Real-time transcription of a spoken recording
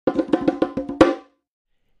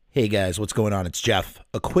Hey guys, what's going on? It's Jeff.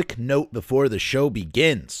 A quick note before the show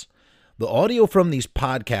begins. The audio from these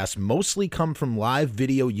podcasts mostly come from live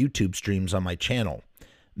video YouTube streams on my channel.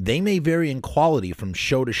 They may vary in quality from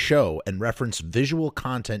show to show and reference visual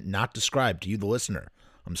content not described to you, the listener.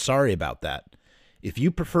 I'm sorry about that. If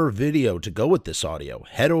you prefer video to go with this audio,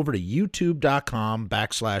 head over to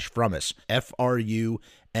youtube.com/Frumess, Frumess,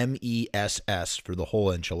 for the whole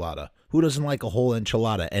enchilada. Who doesn't like a whole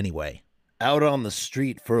enchilada anyway? Out on the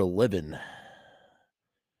street for a living.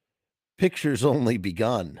 Pictures only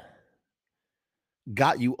begun.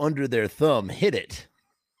 Got you under their thumb. Hit it.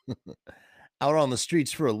 Out on the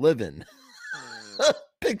streets for a living.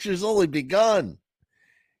 Pictures only begun.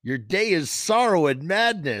 Your day is sorrow and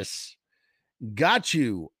madness. Got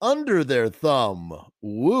you under their thumb.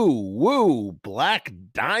 Woo, woo, Black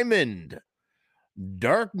Diamond.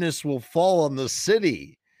 Darkness will fall on the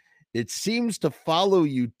city. It seems to follow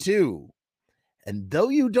you too. And though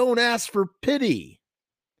you don't ask for pity,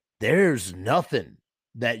 there's nothing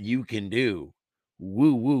that you can do.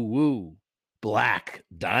 Woo, woo, woo. Black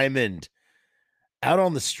Diamond. Out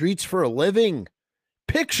on the streets for a living.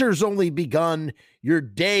 Pictures only begun. Your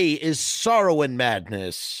day is sorrow and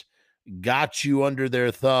madness. Got you under their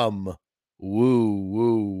thumb. Woo,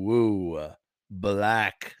 woo, woo.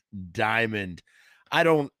 Black Diamond. I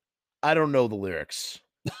don't know the lyrics.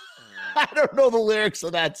 I don't know the lyrics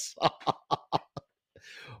of that song.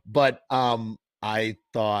 But I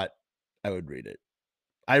thought I would read it.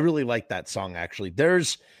 I really like that song, actually.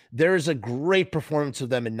 There's a great performance of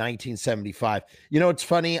them in 1975. You know, it's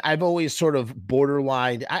funny. I've always sort of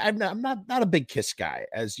borderline. I'm not a big Kiss guy,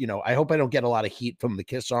 as you know. I hope I don't get a lot of heat from the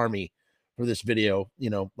Kiss Army for this video. You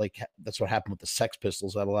know, like that's what happened with the Sex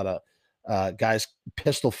Pistols. I had a lot of guys,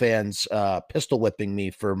 Pistol fans, pistol whipping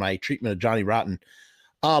me for my treatment of Johnny Rotten.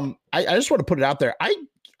 I just want to put it out there.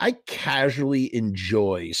 I casually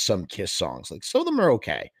enjoy some Kiss songs. Like, some of them are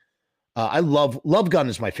okay. I love Gun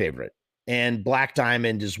is my favorite. And Black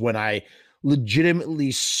Diamond is when I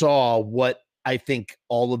legitimately saw what I think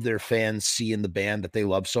all of their fans see in the band that they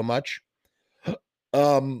love so much.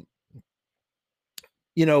 You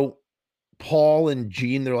know, Paul and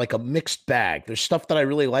Gene, they're like a mixed bag. There's stuff that I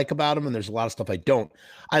really like about them, and there's a lot of stuff I don't.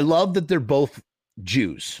 I love that they're both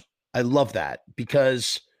Jews. I love that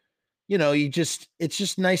because, you know, it's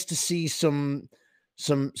just nice to see some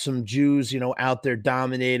Jews, you know, out there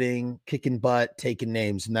dominating, kicking butt, taking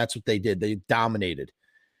names. And that's what they did. They dominated,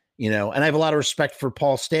 you know, and I have a lot of respect for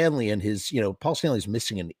Paul Stanley and his, you know, Paul Stanley's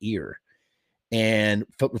missing an ear and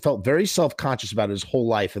felt very self-conscious about his whole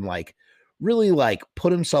life and like really like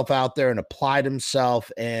put himself out there and applied himself.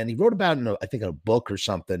 And he wrote about it in a book or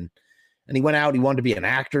something. And he went out, he wanted to be an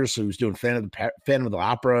actor. So he was doing Phantom of the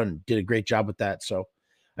Opera and did a great job with that. So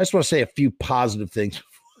I just want to say a few positive things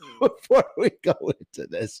before we go into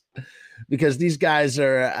this, because these guys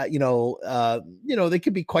are, they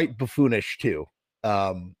could be quite buffoonish too.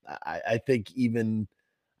 I think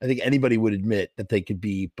anybody would admit that they could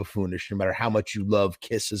be buffoonish, no matter how much you love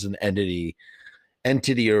Kiss as an entity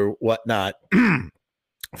or whatnot.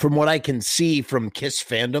 From what I can see from Kiss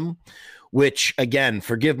fandom, which again,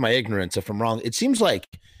 forgive my ignorance if I'm wrong, it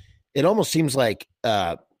almost seems like,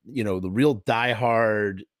 the real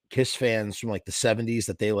diehard Kiss fans from like the 70s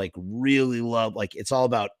that they like really love, like it's all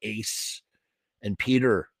about Ace and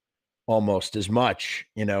Peter almost as much,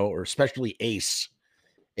 you know, or especially Ace.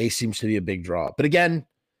 Ace seems to be a big draw. But again,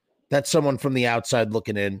 that's someone from the outside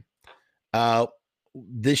looking in.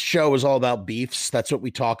 This show is all about beefs. That's what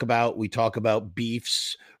we talk about. We talk about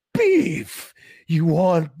beefs. Beef. You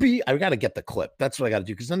want beef? I got to get the clip. That's what I got to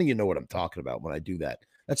do, because none of you know what I'm talking about when I do that.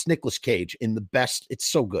 That's Nicolas Cage in the best. It's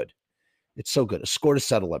so good. It's so good. A Score to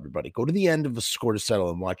Settle, everybody. Go to the end of A Score to Settle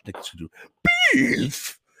and watch Nicolas Cage do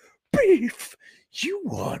beef. Beef. You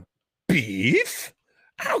want beef?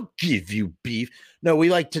 I'll give you beef. No,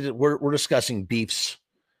 we're discussing beefs.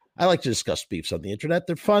 I like to discuss beefs on the internet.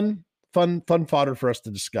 They're fun fodder for us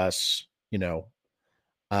to discuss, you know.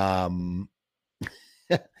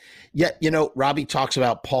 Yet, you know, Robbie talks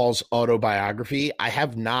about Paul's autobiography. I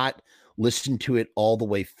have not listened to it all the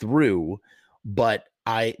way through, but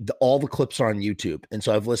all the clips are on YouTube. And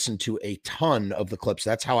so I've listened to a ton of the clips.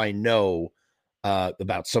 That's how I know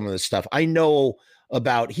about some of this stuff. I know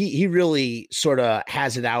about, he really sort of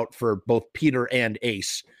has it out for both Peter and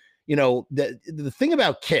Ace. You know, the thing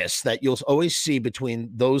about Kiss that you'll always see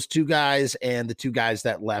between those two guys and the two guys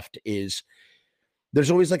that left is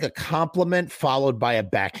there's always like a compliment followed by a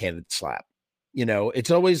backhanded slap. You know,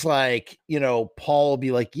 it's always like, you know, Paul will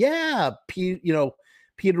be like, yeah,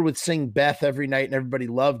 Peter would sing Beth every night and everybody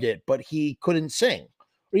loved it, but he couldn't sing.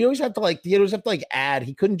 Or you always have to add.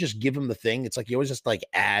 He couldn't just give him the thing. It's like you always just like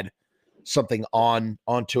add something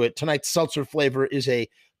onto it. Tonight's seltzer flavor is a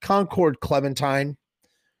Concord Clementine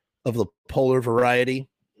of the Polar variety.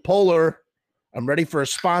 Polar, I'm ready for a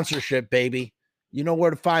sponsorship, baby. You know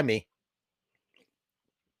where to find me.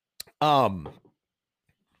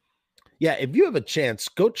 Yeah, if you have a chance,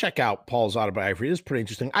 go check out Paul's autobiography. It's pretty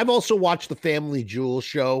interesting. I've also watched the Family Jewel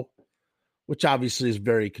show, which obviously is a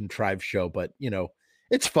very contrived show, but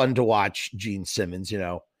it's fun to watch Gene Simmons.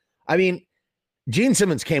 I mean, Gene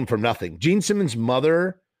Simmons came from nothing. Gene Simmons'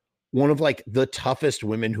 mother, one of like the toughest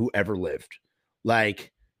women who ever lived,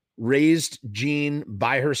 like raised Gene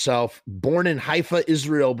by herself, born in Haifa,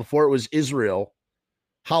 Israel, before it was Israel,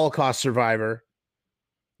 Holocaust survivor.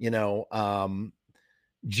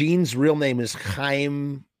 Gene's real name is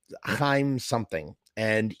Chaim something,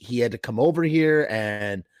 and he had to come over here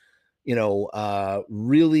and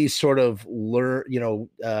really sort of learn,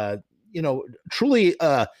 truly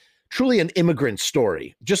an immigrant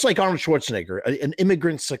story, just like Arnold Schwarzenegger, an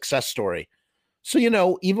immigrant success story. So,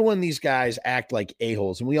 even when these guys act like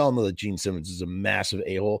a-holes, and we all know that Gene Simmons is a massive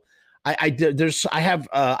a-hole, I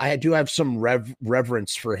do have some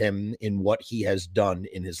reverence for him in what he has done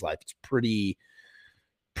in his life. It's pretty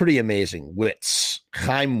amazing.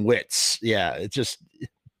 Chaim Witz. Yeah, it's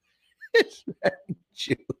very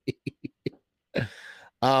chewy.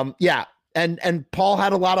 Yeah. And Paul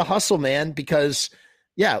had a lot of hustle, man, because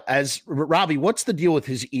as Robbie, what's the deal with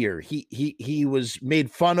his ear? He was made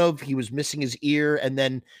fun of, he was missing his ear, and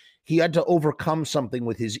then he had to overcome something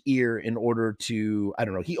with his ear in order to, I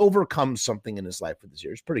don't know, he overcomes something in his life with his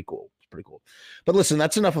ear. It's pretty cool. But listen,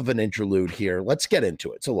 that's enough of an interlude here. Let's get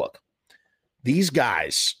into it. So look, these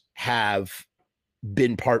guys have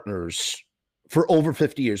been partners for over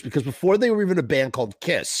 50 years, because before they were even a band called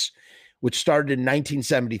Kiss, which started in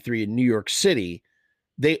 1973 in New York City,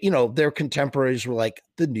 they, their contemporaries were like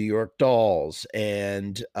the New York Dolls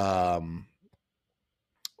and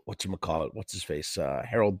what's his face?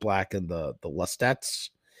 Harold Black and the Lustettes,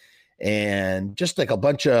 and just like a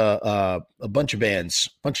bunch of bands,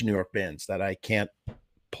 a bunch of New York bands that I can't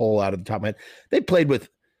pull out of the top of my head. They played with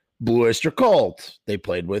Blue Oyster Cult. They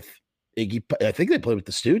played with Iggy. I think they played with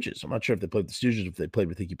the Stooges. I'm not sure if they played with the Stooges, if they played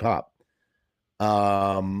with Iggy Pop.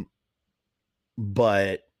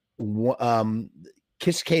 But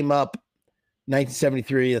Kiss came up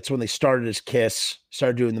 1973. That's when they started as Kiss.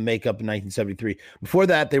 Started doing the makeup in 1973. Before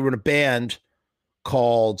that, they were in a band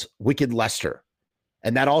called Wicked Lester,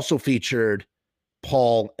 and that also featured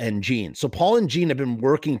Paul and Gene. So Paul and Gene have been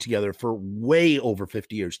working together for way over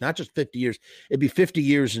 50 years, not just 50 years. It'd be 50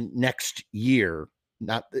 years next year.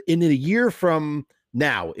 Not in a year from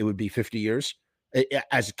now, it would be 50 years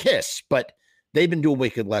as a Kiss, but they've been doing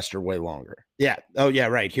Wicked Lester way longer. Yeah. Oh yeah.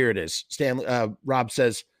 Right. Here it is. Stanley, Rob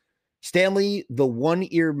says, Stanley, the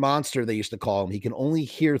one-ear monster, they used to call him. He can only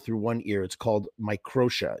hear through one ear. It's called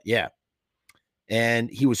microtia. Yeah. And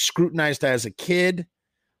he was scrutinized as a kid,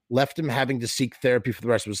 left him having to seek therapy for the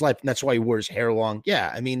rest of his life. And that's why he wore his hair long.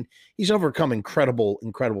 Yeah. I mean, he's overcome incredible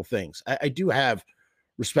things. I do have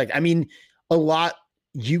respect. I mean, a lot,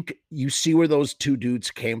 you see where those two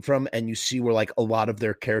dudes came from, and you see where like a lot of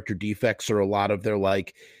their character defects or a lot of their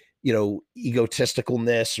like,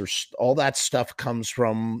 egotisticalness or all that stuff comes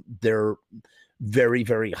from their very,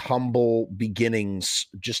 very humble beginnings,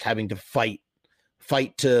 just having to fight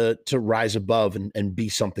to rise above and be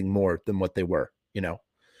something more than what they were,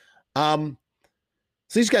 So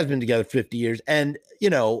these guys have been together 50 years, and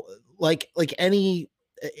like any,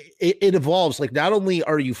 it evolves. Like, not only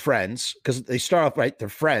are you friends, because they start off right, they're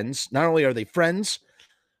friends. Not only are they friends,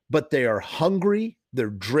 but they are hungry,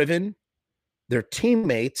 they're driven, they're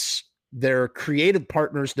teammates, they're creative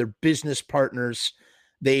partners, they're business partners.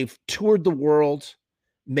 They've toured the world,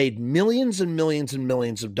 made millions and millions and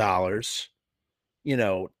millions of dollars,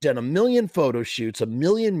 done a million photo shoots, a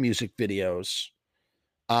million music videos.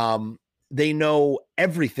 They know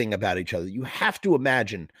everything about each other. You have to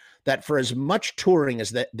imagine that for as much touring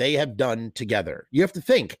as that they have done together, you have to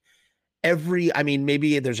think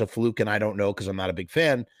maybe there's a fluke and I don't know, because I'm not a big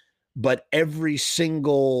fan, but every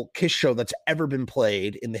single Kiss show that's ever been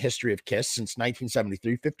played in the history of Kiss since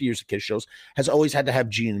 1973, 50 years of Kiss shows, has always had to have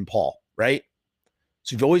Gene and Paul, right?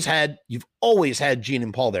 So you've always had Gene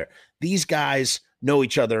and Paul there. These guys know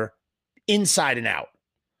each other inside and out.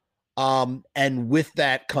 And with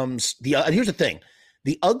that comes here's the thing,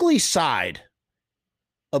 the ugly side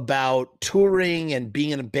about touring and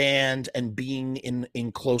being in a band and being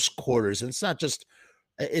in close quarters. And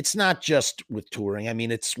it's not just with touring. I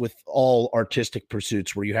mean, it's with all artistic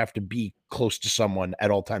pursuits where you have to be close to someone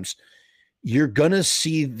at all times. You're going to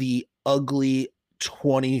see the ugly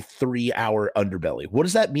 23-hour underbelly. What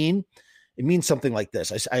does that mean? It means something like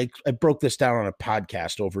this. I broke this down on a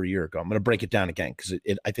podcast over a year ago. I'm going to break it down again because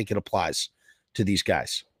I think it applies to these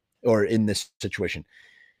guys or in this situation.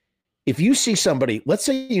 If you see somebody, let's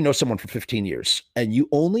say you know someone for 15 years and you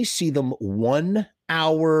only see them 1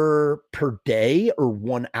 hour per day or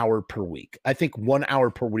 1 hour per week. I think 1 hour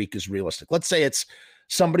per week is realistic. Let's say it's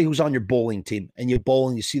somebody who's on your bowling team and you bowl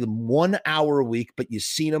and you see them 1 hour a week, but you've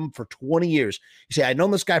seen them for 20 years. You say, I know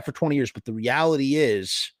this guy for 20 years, but the reality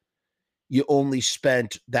is you only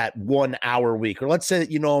spent that 1 hour a week. Or let's say that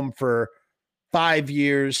you know him for 5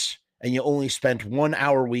 years and you only spent 1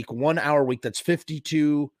 hour a week. 1 hour a week, that's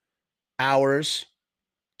 52 hours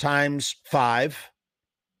times 5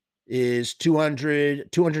 is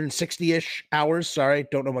 260-ish hours. Sorry,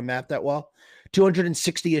 don't know my math that well.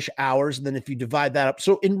 260-ish hours. And then if you divide that up,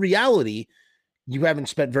 so in reality, you haven't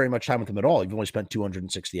spent very much time with them at all. You've only spent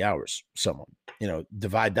 260 hours. Someone,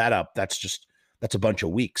 divide that up. That's a bunch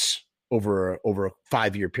of weeks over a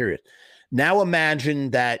 5-year period. Now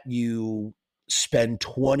imagine that you spend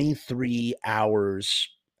 23 hours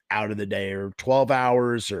out of the day, or 12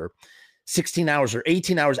 hours, or 16 hours, or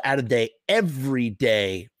 18 hours out of the day, every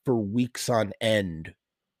day for weeks on end.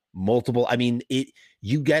 Multiple. I mean,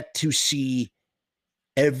 you get to see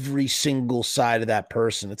every single side of that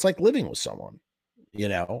person. It's like living with someone,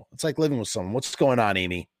 it's like living with someone. What's going on,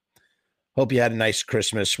 Amy? Hope you had a nice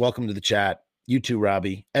Christmas. Welcome to the chat. You too,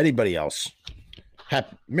 Robbie. Anybody else?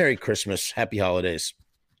 Merry Christmas. Happy holidays.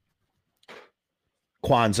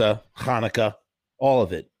 Kwanzaa, Hanukkah, all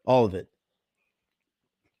of it.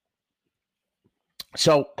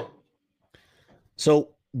 So,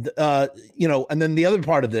 and then the other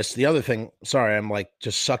part of this, the other thing, sorry, I'm like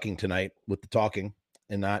just sucking tonight with the talking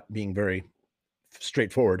and not being very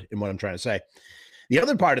straightforward in what I'm trying to say. The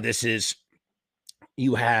other part of this is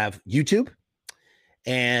you have YouTube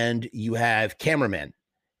and you have cameraman,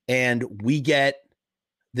 and we get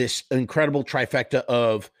this incredible trifecta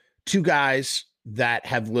of two guys that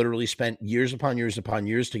have literally spent years upon years upon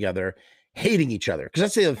years together hating each other. Because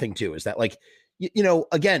that's the other thing too, is that like,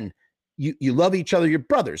 again, you love each other. You're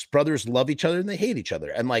brothers. Brothers love each other and they hate each other.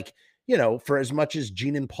 And like, for as much as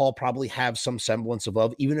Gene and Paul probably have some semblance of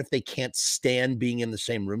love, even if they can't stand being in the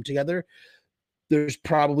same room together, there's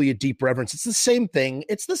probably a deep reverence. It's the same thing.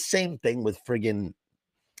 It's the same thing with friggin'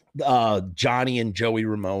 Johnny and Joey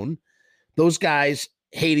Ramone. Those guys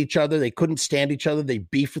hate each other. They couldn't stand each other. They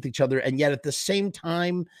beefed with each other. And yet at the same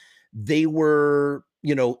time, they were,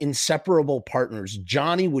 inseparable partners.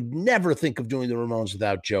 Johnny would never think of doing the Ramones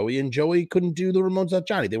without Joey, and Joey couldn't do the Ramones without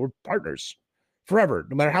Johnny. They were partners forever,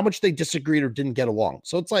 no matter how much they disagreed or didn't get along.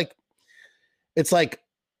 So it's like,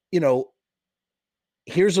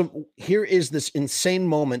 here is this insane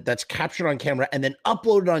moment that's captured on camera and then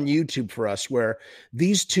uploaded on YouTube for us, where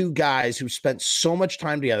these two guys who spent so much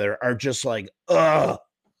time together are just like, ugh.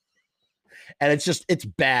 And it's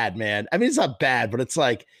bad, man. I mean, it's not bad, but it's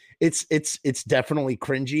like, it's definitely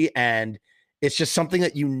cringy, and it's just something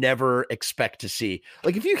that you never expect to see.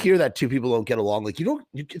 Like, if you hear that two people don't get along, like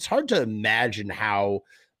it's hard to imagine how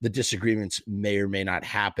the disagreements may or may not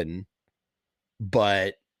happen,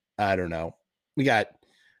 but I don't know. We got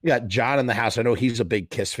John in the house. I know he's a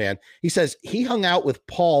big Kiss fan. He says he hung out with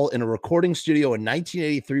Paul in a recording studio in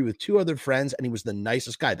 1983 with two other friends, and he was the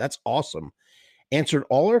nicest guy. That's awesome. Answered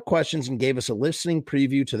all our questions and gave us a listening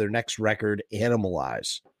preview to their next record,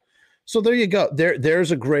 Animalize. So there you go. There's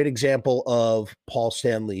a great example of Paul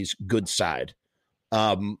Stanley's good side.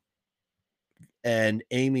 And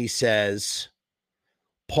Amy says,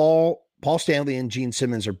 Paul Stanley and Gene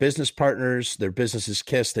Simmons are business partners. Their business is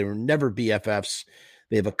Kiss. They were never BFFs.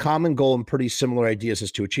 They have a common goal and pretty similar ideas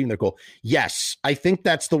as to achieving their goal. Yes, I think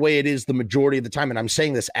that's the way it is the majority of the time. And I'm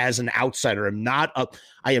saying this as an outsider.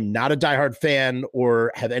 I am not a diehard fan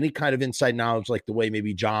or have any kind of inside knowledge like the way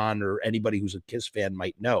maybe John or anybody who's a Kiss fan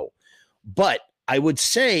might know. But I would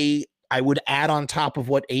say, I would add on top of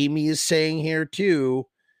what Amy is saying here too,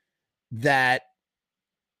 that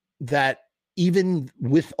even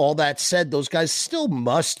with all that said, those guys still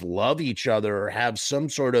must love each other or have some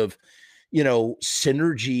sort of,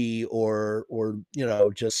 synergy or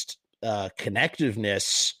just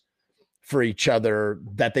connectiveness for each other,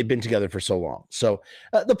 that they've been together for so long. So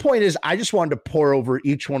the point is, I just wanted to pour over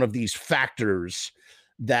each one of these factors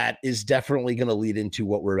that is definitely going to lead into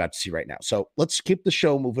what we're about to see right now. So let's keep the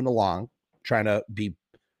show moving along, trying to be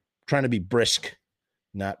brisk,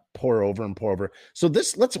 not pour over. So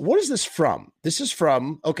what is this from? This is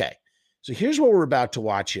from, okay. So here's what we're about to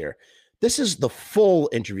watch here. This is the full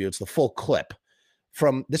interview. It's the full clip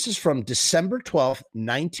this is from December 12th,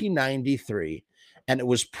 1993. and it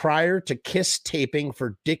was prior to Kiss taping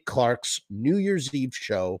for Dick Clark's New Year's Eve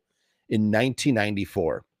show in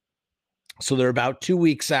 1994. So they're about 2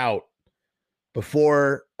 weeks out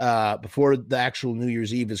before the actual New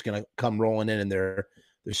Year's Eve is going to come rolling in, and they're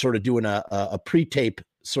sort of doing a pre-tape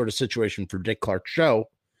sort of situation for Dick Clark's show.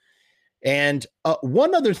 And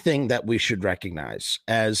one other thing that we should recognize,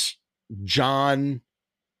 as John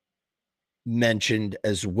mentioned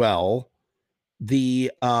as well, the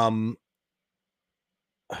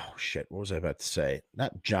oh shit, what was I about to say?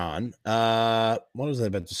 Not John. What was I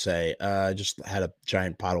about to say? I just had a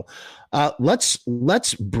giant puddle.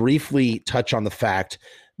 Let's briefly touch on the fact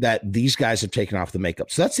that these guys have taken off the makeup.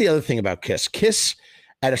 So that's the other thing about Kiss. Kiss,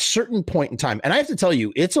 at a certain point in time, and I have to tell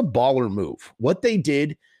you, it's a baller move what they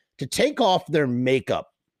did to take off their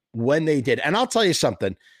makeup when they did. And I'll tell you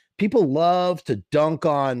something. People love to dunk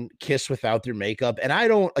on Kiss without their makeup. And I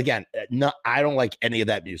don't like any of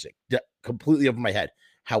that music. Completely over my head.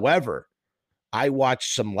 However, I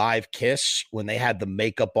watched some live Kiss when they had the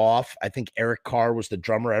makeup off. I think Eric Carr was the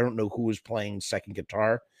drummer. I don't know who was playing second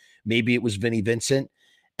guitar. Maybe it was Vinnie Vincent.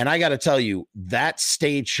 And I got to tell you, that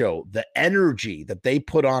stage show, the energy that they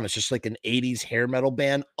put on, it's just like an 80s hair metal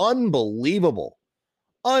band. Unbelievable.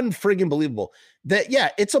 Unfriggin' believable. That, yeah,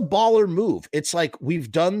 it's a baller move. It's like,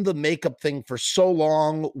 we've done the makeup thing for so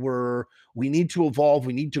long. We need to evolve.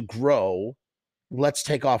 We need to grow. Let's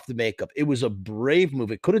take off the makeup. It was a brave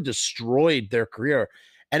move. It could have destroyed their career,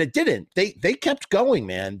 and it didn't. They kept going,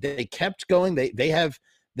 man. They kept going. They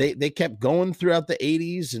kept going throughout the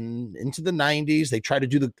 80s and into the 90s. They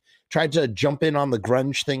tried to jump in on the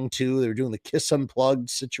grunge thing too. They were doing the Kiss Unplugged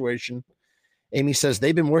situation. Amy says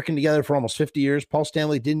they've been working together for almost 50 years. Paul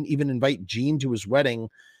Stanley didn't even invite Gene to his wedding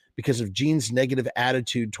because of Gene's negative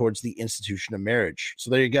attitude towards the institution of marriage. So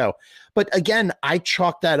there you go. But again, I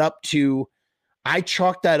chalk that up to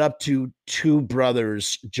two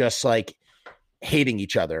brothers just like hating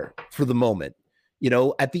each other for the moment. You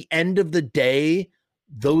know, at the end of the day,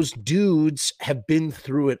 those dudes have been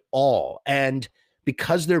through it all. And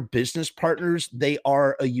because they're business partners, they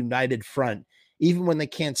are a united front, even when they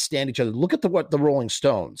can't stand each other. Look at what the Rolling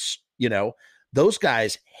Stones, you know, those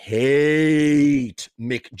guys hate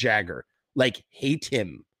Mick Jagger, like hate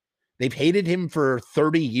him. They've hated him for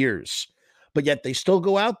 30 years. But yet they still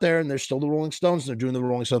go out there and they're still the Rolling Stones. And they're doing the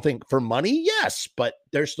Rolling Stone thing for money. Yes, but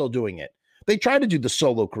they're still doing it. They tried to do the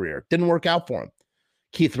solo career. Didn't work out for him.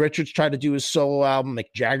 Keith Richards tried to do his solo album.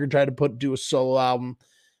 Mick Jagger tried to do a solo album.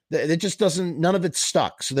 It just doesn't, none of it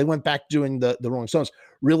stuck. So they went back doing the Rolling Stones.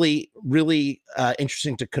 Really, really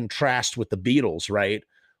interesting to contrast with the Beatles, right?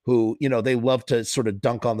 Who, you know, they love to sort of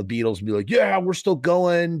dunk on the Beatles and be like, yeah, we're still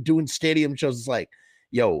going, doing stadium shows. It's like,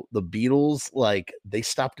 yo, the Beatles, like, they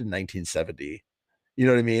stopped in 1970. You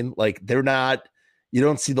know what I mean? Like, they're not, you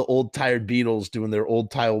don't see the old tired Beatles doing their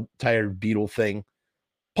old tired Beatle thing.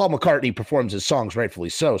 Paul McCartney performs his songs, rightfully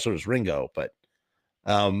so. So does Ringo, but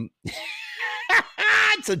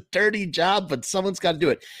it's a dirty job, but someone's got to do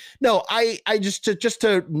it. No, I just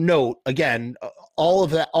to note again, all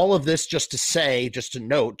of this, just to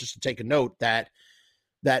take a note that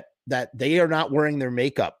they are not wearing their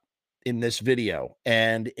makeup in this video.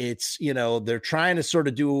 And it's, you know, they're trying to sort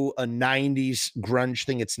of do a 90s grunge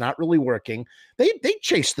thing. It's not really working. They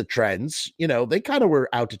chase the trends, you know, they kind of were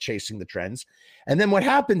out to chasing the trends. And then what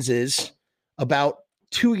happens is about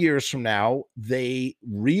 2 years from now, they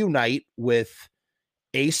reunite with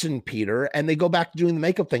Ace and Peter, and they go back to doing the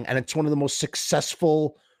makeup thing. And it's one of the most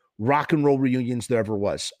successful rock and roll reunions there ever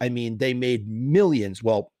was. I mean, they made millions.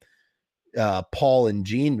 Well, Paul and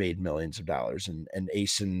Gene made millions of dollars, and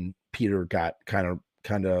Ace and Peter got kind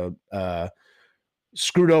of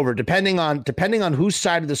screwed over, depending on whose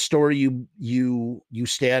side of the story you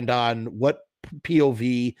stand on, what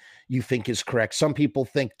POV you think is correct. Some people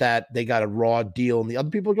think that they got a raw deal, and the other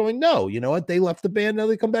people are going, no, you know what? They left the band. Now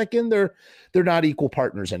they come back in. They're not equal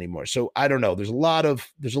partners anymore. So I don't know. There's a lot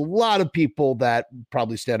of people that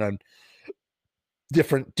probably stand on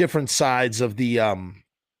different sides of the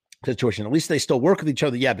situation. At least they still work with each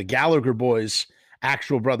other. Yeah, the Gallagher boys,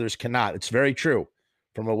 actual brothers, cannot. It's very true.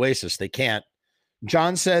 From Oasis, they can't.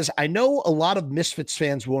 John says, I know a lot of Misfits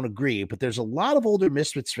fans won't agree, but there's a lot of older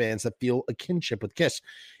Misfits fans that feel a kinship with Kiss.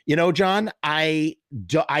 You know, John, I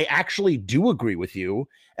actually do agree with you,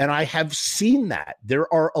 and I have seen that.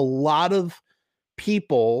 There are a lot of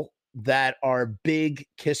people that are big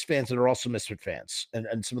Kiss fans that are also Misfit fans,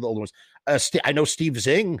 and some of the older ones. I know Steve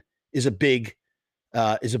Zing is a big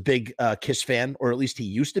Kiss fan, or at least he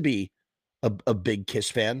used to be a big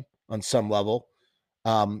Kiss fan on some level.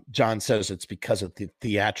 John says it's because of the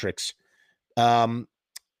theatrics.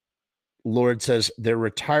 Lord says their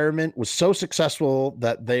retirement was so successful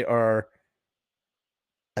that they are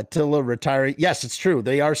Attila retiring. Yes, it's true.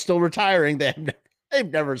 They are still retiring.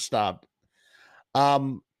 They've never stopped.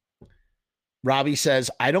 Robbie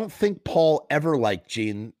says, I don't think Paul ever liked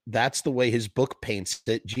Gene. That's the way his book paints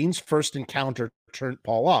it. Gene's first encounter turned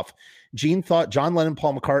Paul off. Gene thought John Lennon,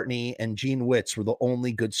 Paul McCartney, and Gene Witz were the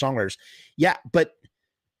only good songwriters. Yeah, but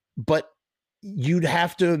you'd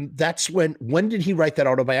have to, that's when did he write that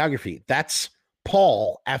autobiography? That's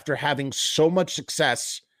Paul after having so much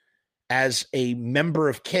success as a member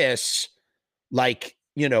of Kiss, like,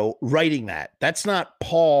 you know, writing that. That's not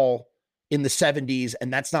Paul in the 70s,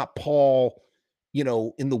 and that's not Paul, you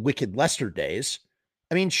know, in the Wicked Lester days.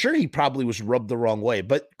 I mean, sure, he probably was rubbed the wrong way,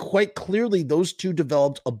 but quite clearly those two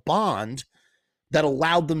developed a bond that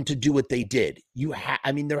allowed them to do what they did.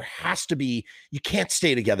 I mean, there has to be, you can't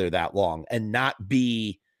stay together that long and not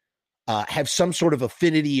be, have some sort of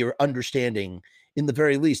affinity or understanding in the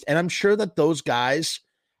very least. And I'm sure that those guys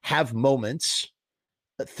have moments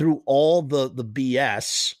through all the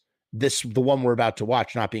BS, the one we're about to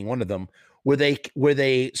watch not being one of them, where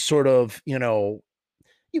they sort of, you know,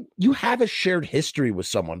 you have a shared history with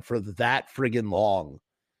someone for that friggin' long.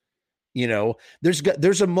 You know,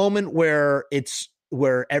 there's a moment where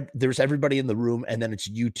there's everybody in the room, and then it's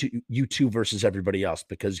you two versus everybody else,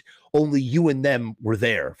 because only you and them were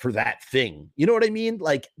there for that thing. You know what I mean?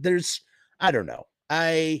 Like, I don't know.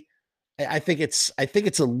 I think it's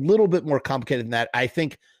a little bit more complicated than that. I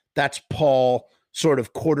think that's Paul sort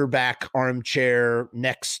of quarterback armchair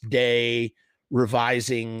next day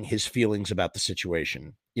revising his feelings about the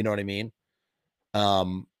situation. You know what I mean?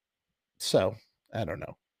 So I don't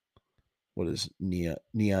know. What is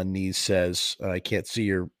Neon Knees says? I can't see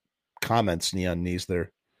your comments, Neon Knees. They're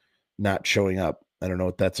not showing up. I don't know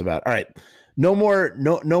what that's about. All right. No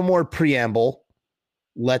more preamble.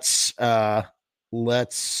 Let's oh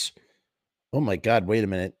my God, wait a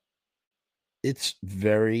minute. It's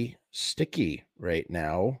very sticky right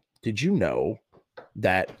now. Did you know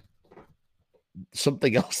that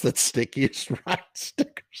something else that's sticky is ride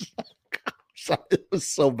stickers? Sorry, it was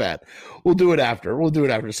so bad. We'll do it after.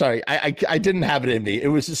 Sorry, I didn't have it in me. It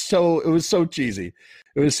was so cheesy.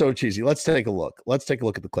 It was so cheesy. Let's take a look. Let's take a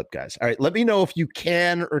look at the clip, guys. All right, let me know if you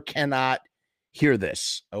can or cannot hear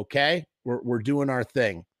this. Okay, we're doing our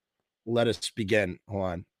thing. Let us begin. Hold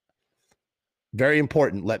on. Very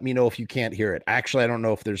important. Let me know if you can't hear it. Actually, I don't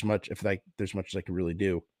know if there's much as I can really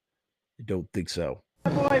do. I don't think so.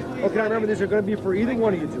 Okay, remember these are going to be for either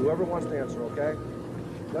one of you two, whoever wants to answer, okay?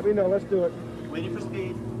 Let me know. Let's do it. Waiting for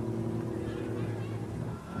speed.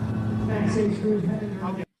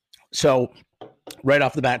 Okay. So right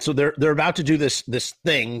off the bat, so they're about to do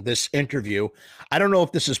this interview. I don't know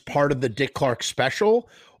if this is part of the Dick Clark special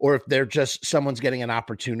or if they're just someone's getting an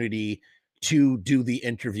opportunity to do the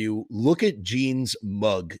interview. Look at Gene's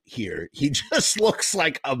mug here. He just looks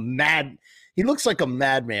like a madman,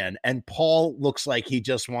 and Paul looks like he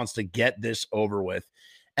just wants to get this over with.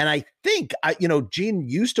 And I think, Gene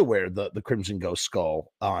used to wear the Crimson Ghost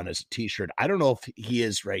skull on his t-shirt. I don't know if he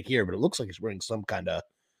is right here, but it looks like he's wearing some kind of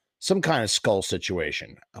skull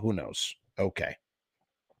situation. Who knows? Okay.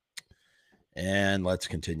 And let's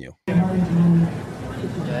continue.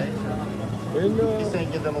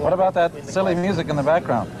 What about that silly music in the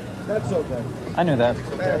background? That's okay. I knew that.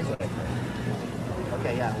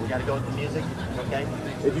 Okay, yeah, we got to go with the music, okay?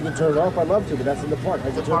 If you can turn it off, I'd love to, but that's in the park.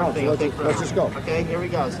 It's a park thing, okay? Let's just go. Okay, here we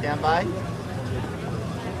go. Stand by.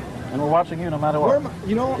 And we're watching you no matter what. I'm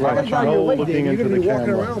going to drive you away, Dave. You're going to be walking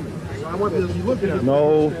around me. So I want you to be looking at me.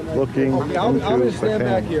 No looking okay, I'm going to stand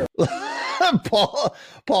back here.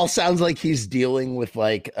 Paul sounds like he's dealing with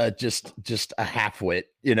like just a half-wit,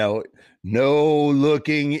 no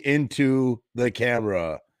looking into the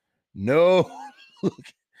camera. No.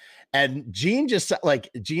 And Gene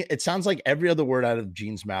it sounds like every other word out of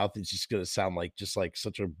Gene's mouth is just going to sound like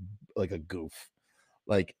such a goof.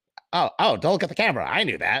 Like, oh, don't look at the camera. I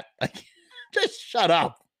knew that. Like, just shut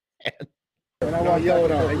up. And I want to yell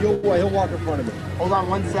it out. And he'll walk in front of me. Hold on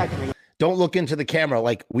 1 second. Don't look into the camera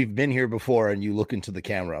like we've been here before and you look into the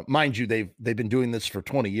camera. Mind you, they've been doing this for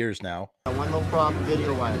 20 years now. One little problem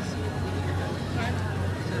video-wise.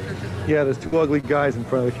 Yeah, there's two ugly guys in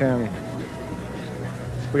front of the camera.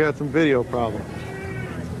 We got some video problem.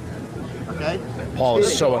 Okay. Paul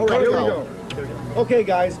is so uncomfortable. Here we go. Okay,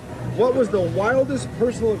 guys. What was the wildest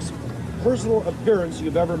personal appearance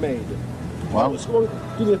you've ever made? Well,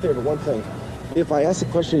 do me a favor, one thing. If I ask a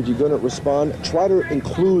question, if you're going to respond, try to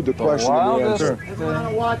include the question in the answer. Everyone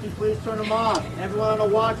on a walkie, please turn them off. Everyone on a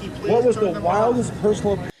walkie, please What was turn the them wildest off.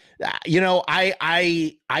 personal...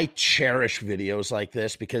 I cherish videos like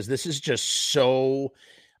this because this is just so,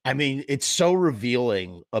 I mean, it's so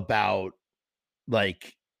revealing about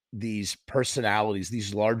like these personalities,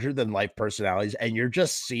 these larger than life personalities, and you're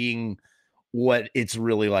just seeing what it's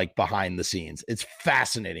really like behind the scenes. It's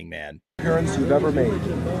fascinating, man. Appearance you've ever made.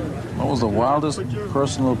 What was the wildest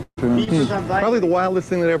personal appearance? Probably the wildest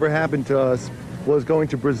thing that ever happened to us was going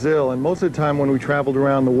to Brazil, and most of the time when we traveled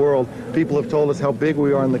around the world, people have told us how big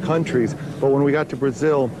we are in the countries, but when we got to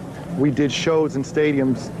Brazil, we did shows in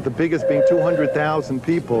stadiums, the biggest being 200,000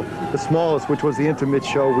 people, the smallest, which was the intimate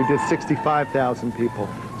show, we did 65,000 people.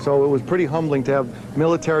 So it was pretty humbling to have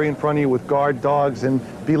military in front of you with guard dogs and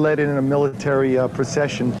be led in a military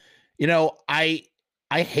procession. You know,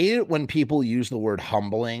 I hate it when people use the word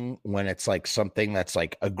humbling when it's like something that's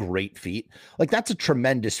like a great feat. Like that's a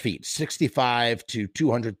tremendous feat. 65 to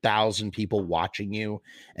 200,000 people watching you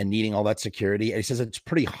and needing all that security. And he says it's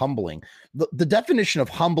pretty humbling. The definition of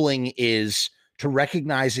humbling is to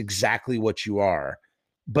recognize exactly what you are,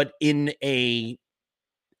 but in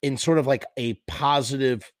sort of like a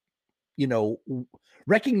positive, you know,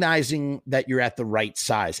 recognizing that you're at the right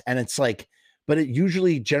size. And it's like, but it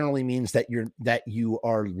usually generally means that you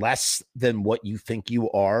are less than what you think you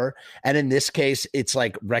are. And in this case, it's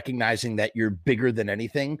like recognizing that you're bigger than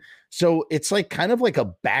anything. So it's like kind of like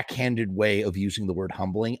a backhanded way of using the word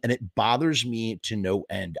humbling. And it bothers me to no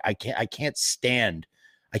end. I can't stand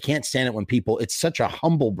it when people, it's such a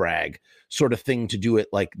humble brag sort of thing to do it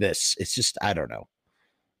like this. It's just, I don't know.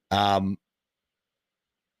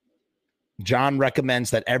 John recommends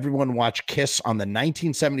that everyone watch Kiss on the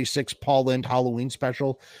 1976 Paul Lynde Halloween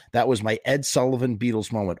special. That was my Ed Sullivan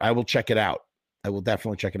Beatles moment. I will check it out. I will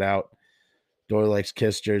definitely check it out. Dory likes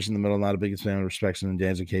Kiss. Jerry's in the middle. Not a biggest fan. Respects them and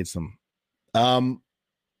Danzig hates them.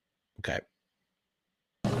 Okay.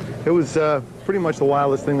 It was pretty much the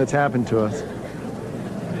wildest thing that's happened to us.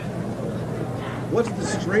 What's the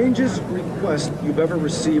strangest request you've ever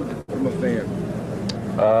received from a fan?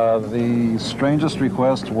 The strangest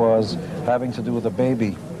request was having to do with a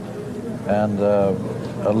baby and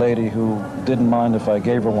a lady who didn't mind if I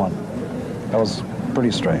gave her one. That was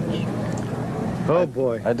pretty strange. Oh,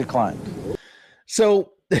 boy. I declined.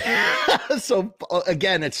 So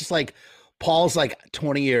again, it's just like Paul's like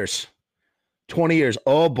 20 years.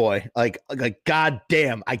 Oh boy. Like God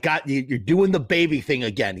damn, I got you. You're doing the baby thing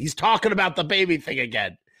again. He's talking about the baby thing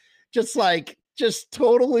again. Just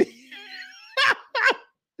totally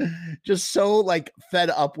just so like fed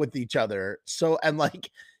up with each other. So, and like,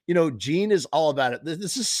 you know, Gene is all about it.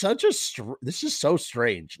 This is so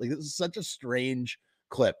strange. Like, this is such a strange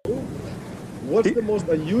clip. What's the most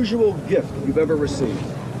unusual gift you've ever received?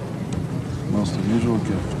 Most unusual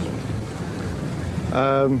gift.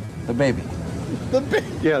 The baby.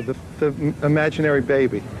 Yeah, the imaginary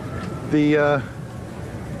baby.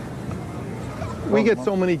 We get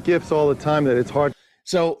so many gifts all the time that it's hard.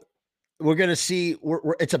 So we're going to see,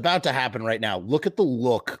 it's about to happen right now. Look at the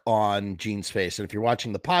look on Gene's face. And if you're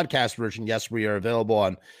watching the podcast version, yes, we are available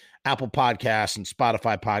on Apple Podcasts and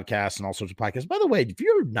Spotify Podcasts and all sorts of podcasts. By the way, if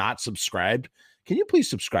you're not subscribed, can you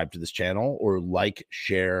please subscribe to this channel or like,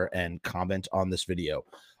 share, and comment on this video?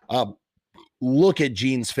 Look at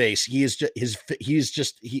Gene's face. He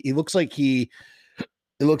looks like he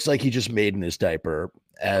just made in his diaper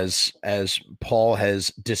as Paul has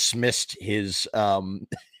dismissed his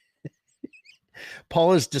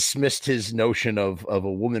Paul has dismissed his notion of a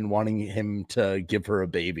woman wanting him to give her a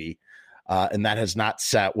baby. And that has not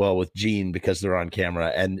sat well with Gene because they're on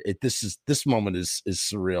camera. And this moment is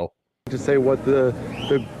surreal. To say what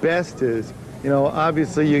the best is, you know,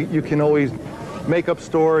 obviously you can always make up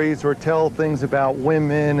stories or tell things about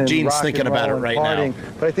women and Gene's rock thinking and roll about it and right partying.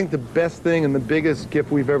 now. But I think the best thing and the biggest gift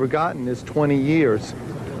we've ever gotten is 20 years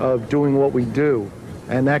of doing what we do.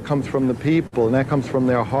 And that comes from the people, and that comes from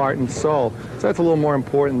their heart and soul. So that's a little more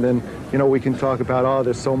important than, you know, we can talk about, oh,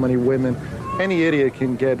 there's so many women. Any idiot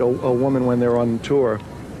can get a woman when they're on tour.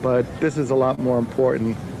 But this is a lot more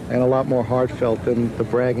important and a lot more heartfelt than the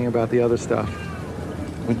bragging about the other stuff.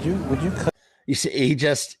 Would you cut? You see, he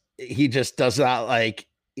just does not like.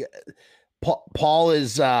 Paul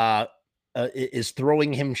is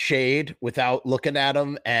throwing him shade without looking at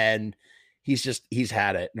him, and he's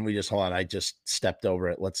had it. And we just, hold on, I just stepped over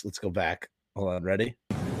it. Let's go back. Hold on, ready?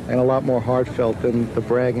 And a lot more heartfelt than the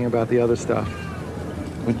bragging about the other stuff.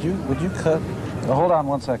 Would you cut? Oh, hold on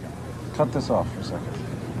one second. Cut this off for a second.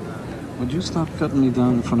 Would you stop cutting me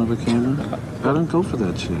down in front of a camera? I don't go for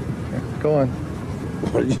that shit. Go on.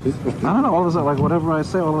 I don't know. All of a sudden, like whatever I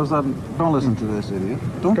say, all of a sudden, don't listen to this idiot.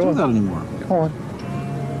 Don't do that anymore. Go on.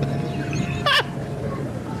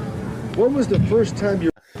 When was the first time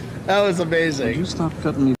you... That was Would amazing. you stop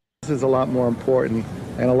cutting me? This is a lot more important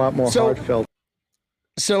and a lot more heartfelt.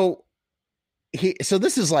 So so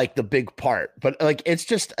this is like the big part, but like it's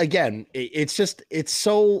just again, it's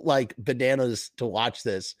so like bananas to watch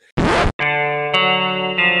this.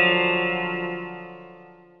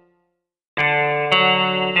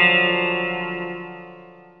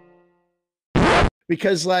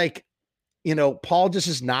 Because like, Paul just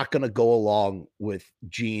is not going to go along with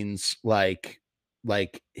Gene's like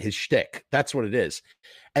his shtick. That's what it is.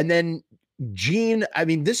 And then Gene, I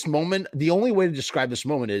mean, this moment, the only way to describe this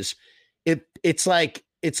moment is it's like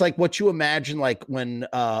what you imagine like when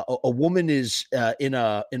a woman is in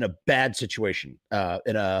a bad situation,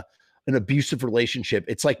 in an abusive relationship.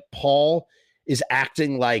 It's like Paul is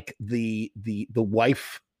acting like the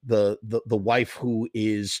wife, the wife who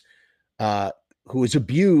is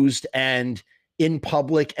abused and in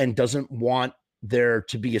public and doesn't want there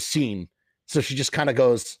to be a scene. So she just kind of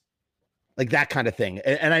goes like that kind of thing.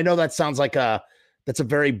 And I know that sounds like that's a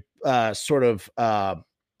very sort of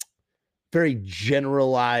very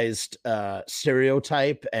generalized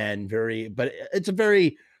stereotype and but it's a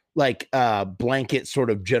very like blanket sort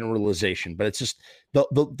of generalization, but it's just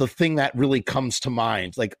the thing that really comes to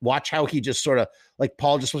mind. Like watch how he just sort of like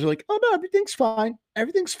Paul just was like, oh no, everything's fine,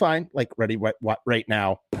 like ready right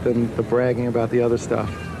now. Than the bragging about the other stuff.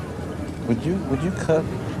 Would you cut?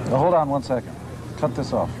 Oh, hold on 1 second. Cut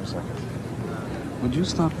this off for a second. Would you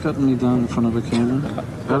stop cutting me down in front of a camera?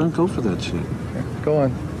 I don't go for that shit. Go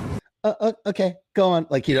on. Okay, go on.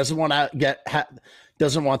 Like he doesn't want to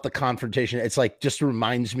doesn't want the confrontation. It's like just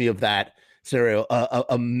reminds me of that scenario.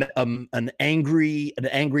 An angry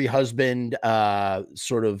husband,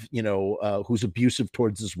 sort of, who's abusive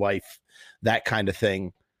towards his wife, that kind of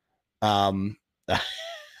thing. I don't know.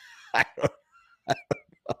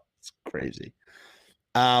 It's crazy.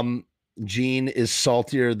 Gene is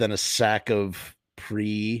saltier than a sack of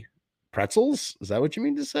pretzels. Is that what you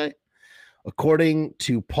mean to say? According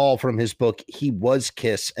to Paul from his book, he was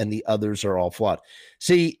Kiss and the others are all flawed.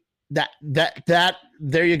 See, that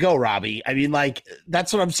there you go, Robbie. I mean, like,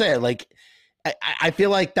 that's what I'm saying. Like, I feel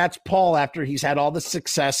like that's Paul after he's had all the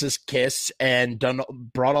success as Kiss and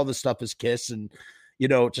brought all the stuff as Kiss and,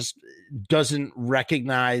 just doesn't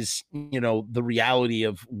recognize, the reality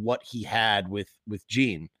of what he had with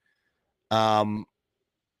Gene. Chaim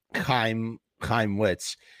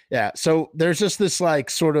Witz. Yeah. So there's just this like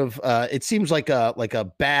sort of it seems like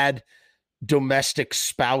a bad domestic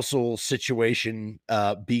spousal situation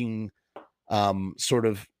being sort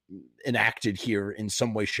of enacted here in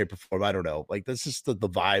some way, shape, or form. I don't know. Like this is the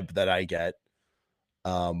vibe that I get.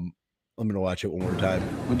 I'm gonna watch it one more time.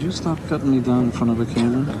 Would you stop cutting me down in front of a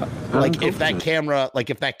camera? Like if that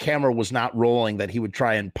camera was not rolling, that he would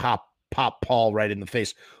try and pop Paul right in the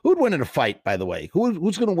face. Who would win in a fight, by the way?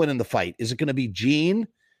 Who's going to win in the fight? Is it going to be Gene?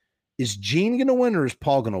 Is Gene going to win or is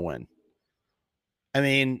Paul going to win? I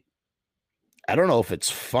mean, I don't know if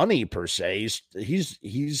it's funny per se.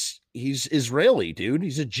 He's Israeli, dude.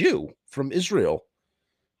 He's a Jew from Israel.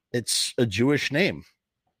 It's a Jewish name.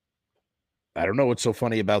 I don't know what's so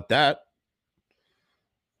funny about that.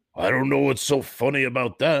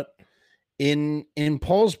 In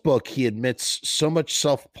Paul's book, he admits so much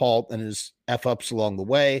self-fault and his F-ups along the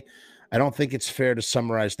way. I don't think it's fair to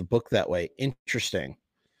summarize the book that way. Interesting.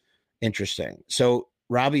 So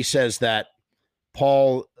Robbie says that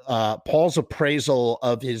Paul's appraisal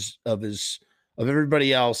of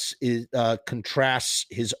everybody else is contrasts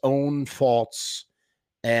his own faults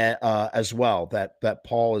as well. That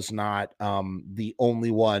Paul is not the only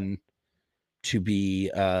one to be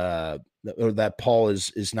or that Paul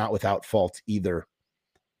is not without fault either.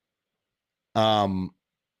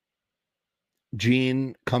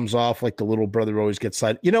 Gene comes off like the little brother always gets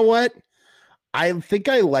side. You know what? I think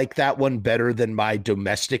I like that one better than my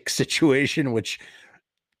domestic situation, which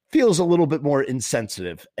feels a little bit more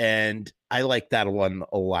insensitive. And I like that one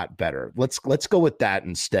a lot better. Let's go with that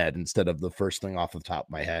instead of the first thing off the top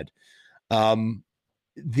of my head.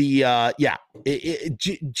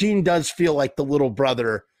 Gene does feel like the little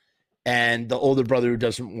brother and the older brother who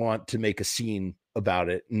doesn't want to make a scene about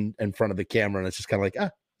it in front of the camera. And it's just kind of like,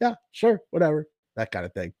 yeah, sure, whatever, that kind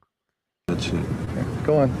of thing.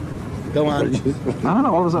 Go on. I don't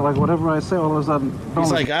know. All of a sudden, like whatever I say, all of a sudden,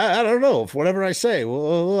 he's like, I don't know if whatever I say.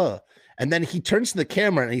 And then he turns to the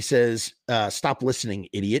camera and he says, "Stop listening,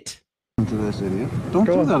 idiot." To this idiot. Don't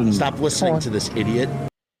do that anymore. Stop listening to this idiot.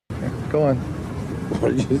 Go on. I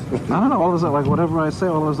don't know. All of a sudden, like whatever I say,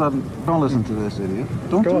 all of a sudden, don't listen to this idiot.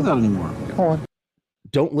 Don't do that anymore. Go on.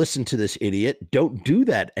 Don't listen to this idiot. Don't do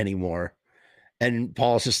that anymore. And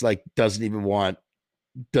Paul's just like doesn't even want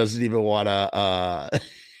to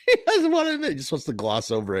He doesn't want to admit. He just wants to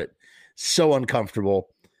gloss over it. So uncomfortable.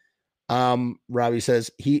 Robbie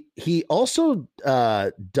says he also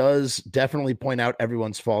does definitely point out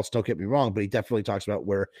everyone's faults. Don't get me wrong, but he definitely talks about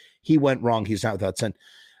where he went wrong. He's not without sin.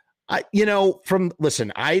 I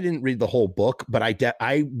didn't read the whole book, but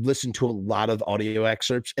I listened to a lot of audio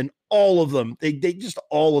excerpts, and all of them, they just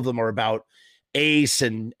all of them are about Ace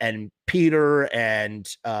and Peter and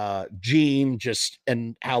Gene, just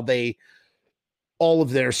and how they all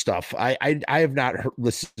of their stuff. I have not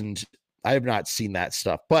listened. I have not seen that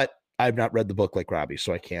stuff, but I've not read the book like Robbie,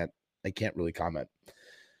 so I can't really comment.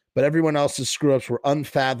 But everyone else's screw-ups were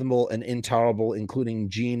unfathomable and intolerable, including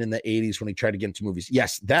Gene in the 80s when he tried to get into movies.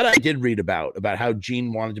 Yes, that I did read about how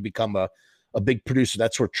Gene wanted to become a big producer.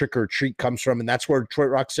 That's where Trick or Treat comes from, and that's where Detroit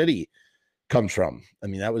Rock City comes from. I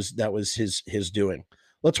mean, that was his doing.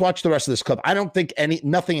 Let's watch the rest of this clip. I don't think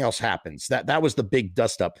nothing else happens. That was the big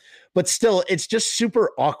dust up. But still, it's just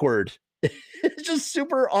super awkward. It's just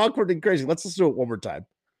super awkward and crazy. Let's do it one more time.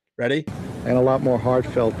 Ready? And a lot more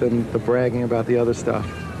heartfelt than the bragging about the other stuff.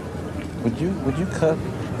 Would you cut?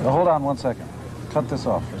 Hold on 1 second. Cut this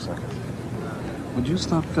off for a second. Would you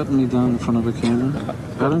stop cutting me down in front of a camera?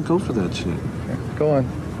 I don't go for that shit. Go on.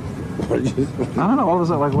 I don't know. All of a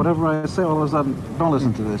sudden, like whatever I say, all of a sudden, don't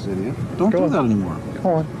listen to this idiot. Don't do that anymore. Go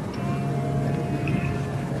on.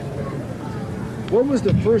 What was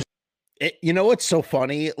the first? You know what's so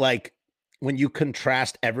funny? Like when you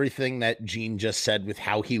contrast everything that Gene just said with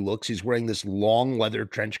how he looks, he's wearing this long leather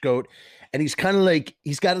trench coat, and he's kind of like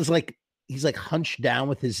he's like hunched down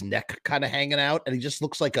with his neck kind of hanging out, and he just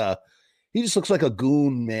looks like a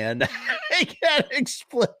goon, man. I can't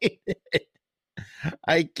explain it.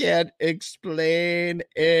 I can't explain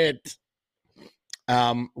it.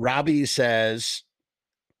 Robbie says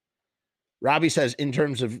in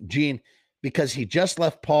terms of Gene, because he just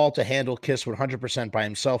left Paul to handle Kiss 100% by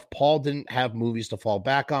himself. Paul didn't have movies to fall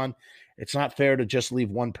back on. It's not fair to just leave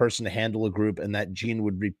one person to handle a group and that Gene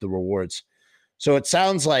would reap the rewards. So it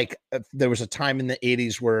sounds like there was a time in the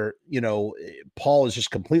 80s where, Paul is just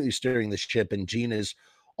completely steering the ship and Gene is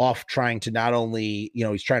off trying to not only,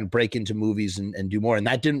 he's trying to break into movies and do more. And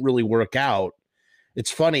that didn't really work out. It's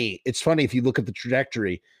funny if you look at the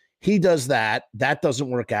trajectory. He does that. That doesn't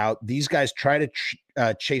work out. These guys try to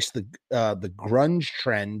chase the grunge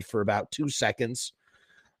trend for about 2 seconds.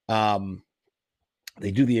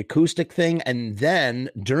 They do the acoustic thing. And then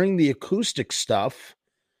during the acoustic stuff,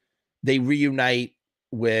 they reunite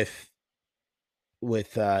with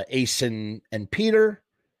Ace and Peter,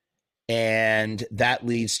 and that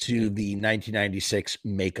leads to the 1996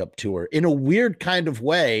 makeup tour. In a weird kind of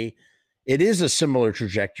way, it is a similar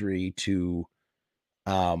trajectory to,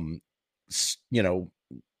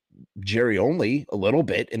 Jerry Only a little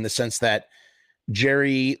bit, in the sense that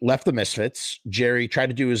Jerry left the Misfits. Jerry tried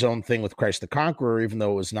to do his own thing with Christ the Conqueror, even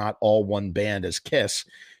though it was not all one band as Kiss.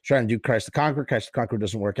 Trying to do Christ the Conqueror. Christ the Conqueror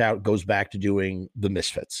doesn't work out, goes back to doing the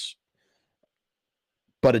Misfits,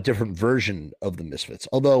 but a different version of the Misfits.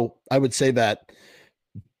 Although I would say that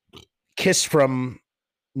Kiss from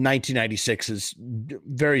 1996 is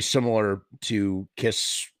very similar to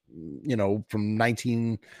Kiss, from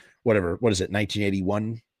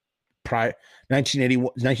 1981,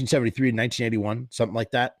 1973 to 1981, something like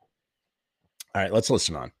that. All right, let's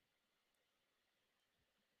listen on.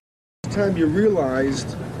 Time you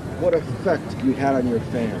realized what effect you had on your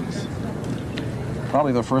fans?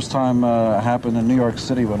 Probably the first time happened in New York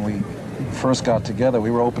City when we first got together.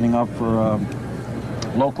 We were opening up for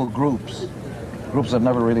local groups that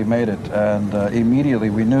never really made it, and immediately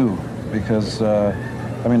we knew, because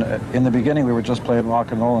in the beginning we were just playing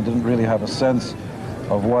rock and roll and didn't really have a sense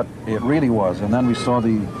of what it really was, and then we saw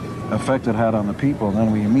the effect it had on the people, and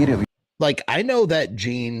then we immediately... Like, I know that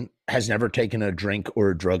Gene has never taken a drink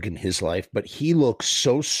or a drug in his life, but he looks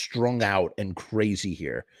so strung out and crazy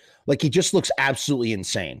here. Like, he just looks absolutely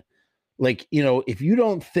insane. Like, if you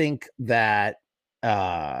don't think that,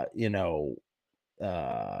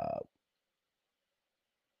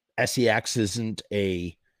 SEX isn't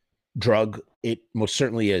a drug, it most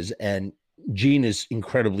certainly is. And Gene is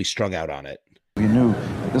incredibly strung out on it. We knew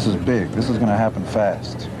this is big. This is going to happen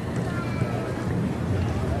fast.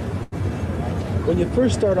 When you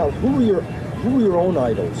first started out, who were your own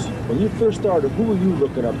idols? When you first started, who were you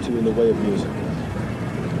looking up to in the way of music?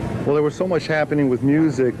 Well, there was so much happening with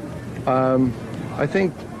music. I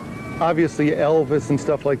think, obviously, Elvis and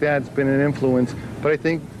stuff like that has been an influence. But I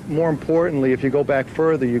think, more importantly, if you go back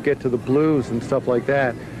further, you get to the blues and stuff like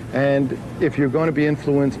that. And if you're going to be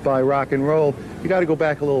influenced by rock and roll, you got to go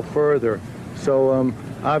back a little further. So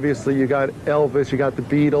obviously you got Elvis, you got the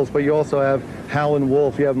Beatles, but you also have Howlin'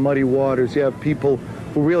 Wolf, you have Muddy Waters, you have people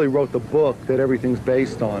who really wrote the book that everything's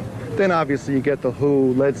based on. Then obviously you get the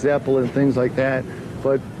Who, Led Zeppelin, things like that,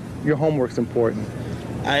 but your homework's important.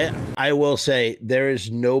 I will say there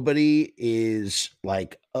is nobody is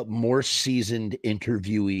like a more seasoned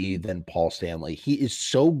interviewee than Paul Stanley. He is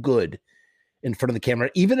so good in front of the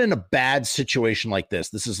camera, even in a bad situation like this.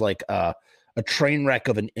 This is like a train wreck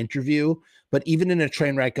of an interview, but even in a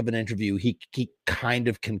train wreck of an interview, he kind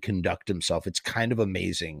of can conduct himself. It's kind of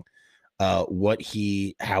amazing how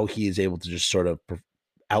he is able to just sort of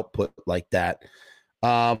output like that.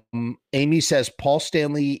 Amy says Paul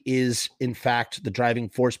Stanley is in fact the driving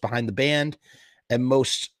force behind the band and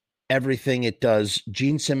most everything it does.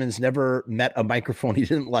 Gene Simmons never met a microphone he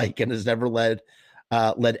didn't like and has never led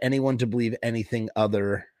anyone to believe anything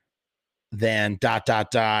other than ...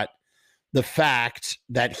 the fact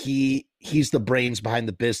that he's the brains behind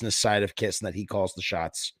the business side of Kiss and that he calls the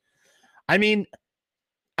shots. I mean,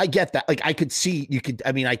 I get that. Like I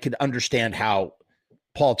could understand how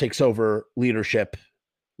Paul takes over leadership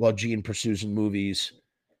while Gene pursues in movies,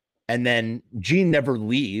 and then Gene never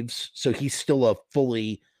leaves, so he's still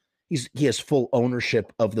he has full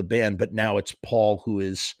ownership of the band, but now it's Paul who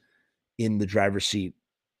is in the driver's seat,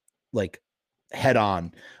 like head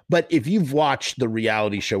on. But if you've watched the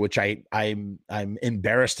reality show, which I'm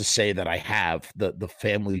embarrassed to say that I have, the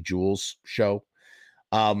Family Jewels show,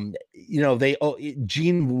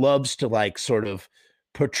 Gene loves to like sort of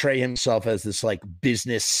portray himself as this like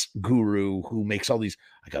business guru who makes all these,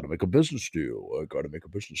 I got to make a business deal.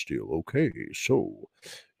 Okay. So,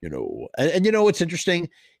 and what's interesting,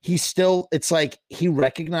 it's like he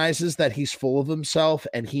recognizes that he's full of himself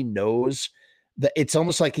and he knows that it's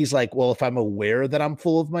almost like he's like, well, if I'm aware that I'm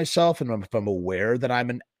full of myself and if I'm aware that I'm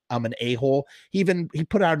an a-hole, he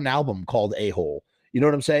put out an album called A-Hole. You know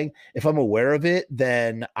what I'm saying? If I'm aware of it,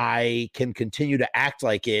 then I can continue to act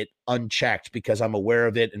like it unchecked because I'm aware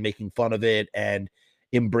of it and making fun of it and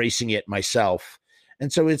embracing it myself.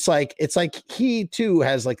 And so it's like he too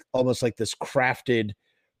has like almost like this crafted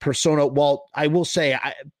persona. Well, I will say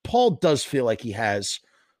Paul does feel like he has,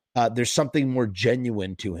 there's something more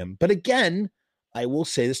genuine to him. But again, I will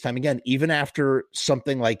say this time again, even after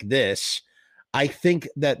something like this, I think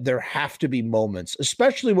that there have to be moments,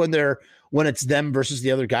 especially when it's them versus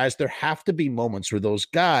the other guys, there have to be moments where those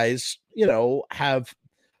guys, have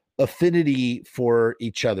affinity for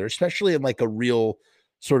each other, especially in like a real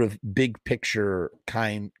sort of big picture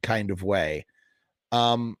kind of way.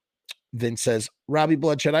 Vince says, Robbie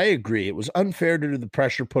Bloodshed, I agree. It was unfair due to the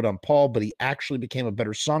pressure put on Paul, but he actually became a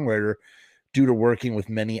better songwriter due to working with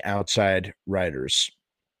many outside writers.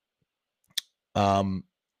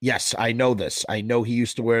 Yes, I know this. I know he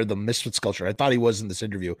used to wear the Misfit sculpture. I thought he was in this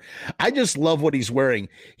interview. I just love what he's wearing.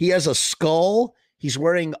 He has a skull. He's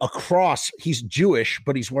wearing a cross. He's Jewish,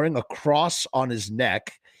 but he's wearing a cross on his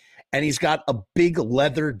neck. And he's got a big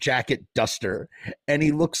leather jacket duster. And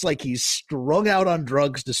he looks like he's strung out on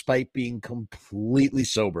drugs despite being completely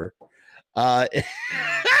sober. It's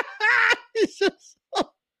just,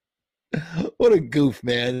 what a goof,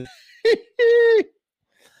 man.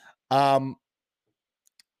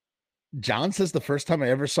 John says the first time I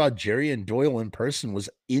ever saw Jerry and Doyle in person was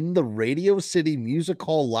in the Radio City Music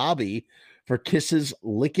Hall lobby for Kiss's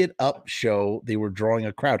Lick It Up show. They were drawing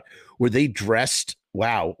a crowd. Were they dressed?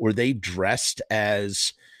 Wow. Were they dressed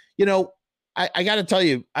as, I got to tell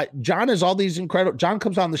you, John has all these incredible, John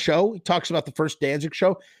comes on the show. He talks about the first Danzig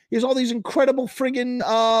show. He has all these incredible friggin'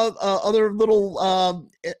 other little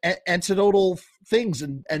anecdotal things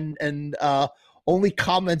and only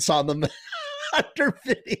comments on them under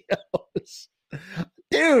videos.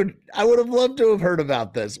 Dude, I would have loved to have heard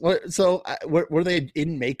about this. So were they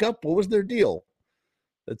in makeup? What was their deal?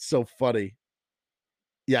 That's so funny.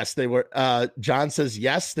 Yes, they were. John says,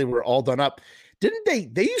 yes, they were all done up.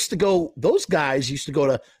 Didn't they used to go, those guys used to go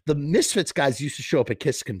to, the Misfits guys used to show up at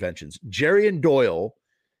Kiss conventions. Jerry and Doyle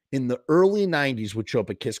in the early 90s would show up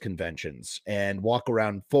at Kiss conventions and walk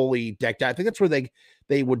around fully decked out. I think that's where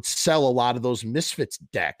they would sell a lot of those Misfits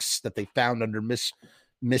decks that they found under Mrs.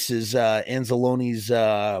 Anzalone's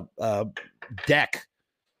deck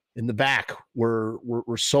in the back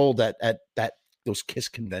were sold at those Kiss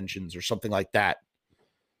conventions or something like that.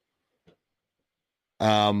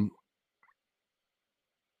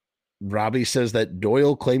 Robbie says that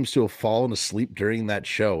Doyle claims to have fallen asleep during that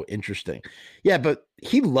show. Interesting. Yeah, but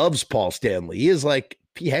he loves Paul Stanley. He is like,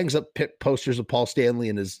 he hangs up posters of Paul Stanley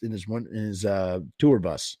in his tour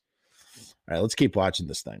bus. All right, let's keep watching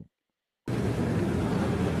this thing.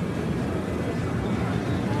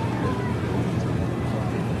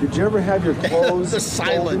 Did you ever have your clothes the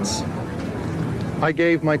silence. I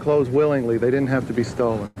gave my clothes willingly. They didn't have to be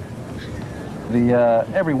stolen.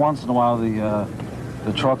 Every once in a while,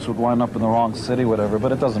 the trucks would wind up in the wrong city, whatever,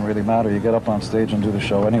 but it doesn't really matter. You get up on stage and do the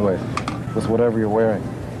show anyway, with whatever you're wearing.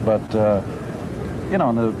 But, you know,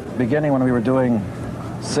 in the beginning when we were doing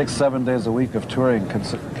 6-7 days a week of touring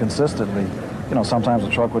consistently, you know, sometimes the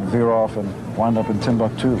truck would veer off and wind up in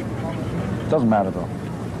Timbuktu. Doesn't matter, though.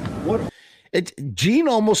 Gene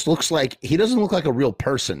almost looks like, he doesn't look like a real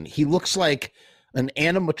person. He looks like an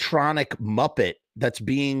animatronic Muppet that's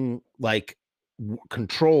being, like,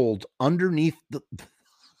 controlled underneath the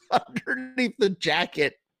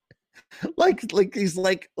jacket, like he's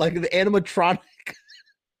like an animatronic,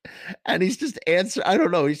 and he's just I don't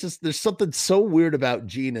know, he's just, there's something so weird about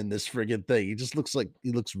Gene in this friggin' thing. He just looks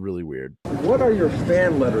really weird. What are your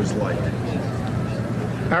fan letters like?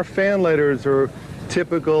 Our fan letters are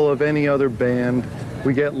typical of any other band.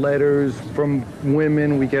 We get letters from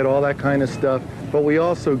women, we get all that kind of stuff, but we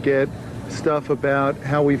also get stuff about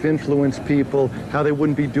how we've influenced people, how they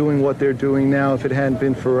wouldn't be doing what they're doing now if it hadn't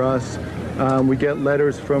been for us. We get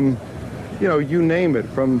letters from, you know, you name it,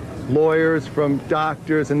 from lawyers, from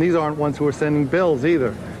doctors, and these aren't ones who are sending bills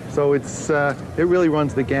either. So it's it really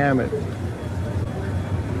runs the gamut.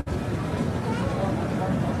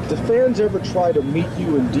 Do fans ever try to meet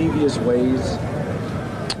you in devious ways?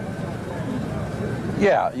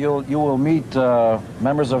 Yeah, you will meet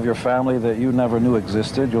members of your family that you never knew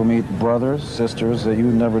existed. You'll meet brothers, sisters that you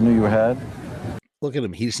never knew you had. Look at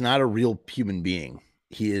him. He's not a real human being.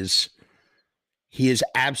 He is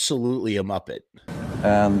absolutely a Muppet.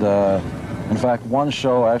 And in fact, one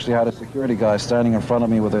show I actually had a security guy standing in front of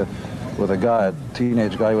me with a guy, a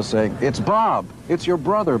teenage guy, who was saying, "It's Bob. It's your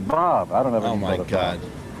brother, Bob." I don't have any brother. Oh my God. Bob.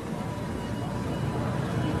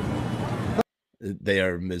 They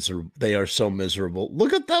are miserable. They are so miserable.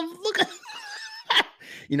 Look at them. Look at.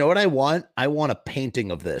 You know what I want? I want a painting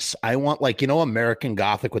of this. I want, like, you know, American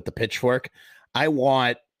Gothic with the pitchfork. I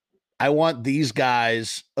want these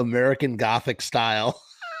guys American Gothic style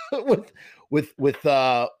with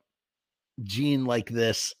Gene like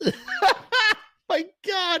this. My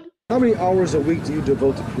God. How many hours a week do you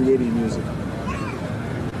devote to creating music?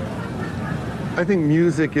 I think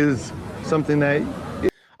music is something that,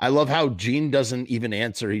 I love how Gene doesn't even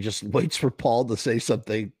answer. He just waits for Paul to say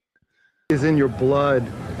something. Is in your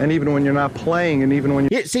blood, and even when you're not playing, and even when you...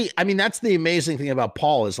 Yeah, see, I mean, that's the amazing thing about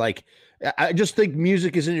Paul is, like, I just think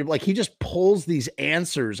music is in your, like, he just pulls these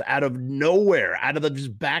answers out of nowhere, out of his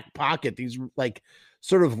back pocket, these, like,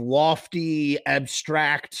 sort of lofty,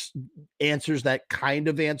 abstract answers that kind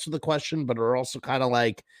of answer the question, but are also kind of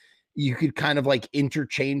like, you could kind of like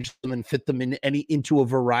interchange them and fit them into a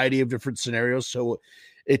variety of different scenarios. So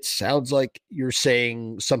it sounds like you're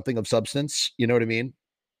saying something of substance. You know what I mean?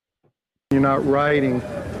 You're not writing.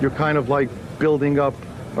 You're kind of like building up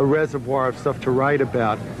a reservoir of stuff to write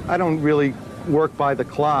about. I don't really work by the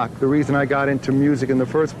clock. The reason I got into music in the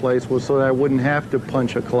first place was so that I wouldn't have to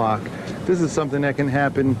punch a clock. This is something that can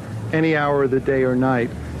happen any hour of the day or night.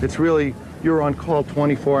 It's really, you're on call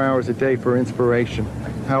 24 hours a day for inspiration,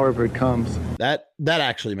 however it comes. That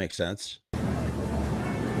actually makes sense.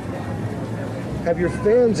 Have your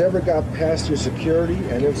fans ever got past your security,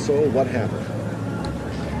 and if so, what happened?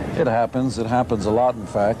 It happens. It happens a lot, in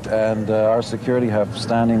fact, and our security have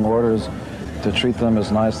standing orders to treat them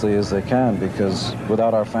as nicely as they can, because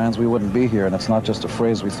without our fans, we wouldn't be here, and it's not just a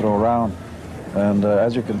phrase we throw around. And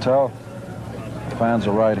as you can tell, fans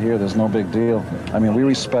are right here. There's no big deal. I mean, we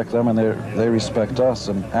respect them, and they respect us,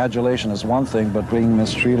 and adulation is one thing, but being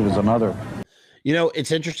mistreated is another. You know,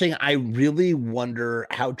 it's interesting. I really wonder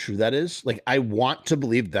how true that is. Like, I want to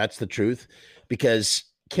believe that's the truth, because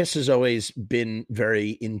Kiss has always been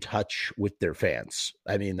very in touch with their fans.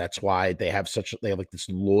 I mean, that's why they have like this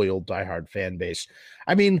loyal, diehard fan base.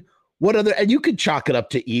 I mean, what other, and you could chalk it up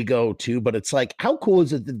to ego too, but it's like, how cool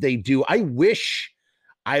is it that they do? I wish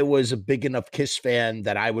I was a big enough Kiss fan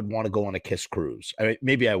that I would want to go on a Kiss cruise. I mean,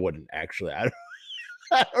 maybe I wouldn't actually. I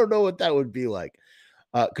don't know what that would be like.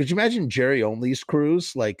 Could you imagine Jerry Only's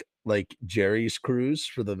cruise, like Jerry's cruise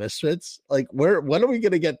for the Misfits? Like, when are we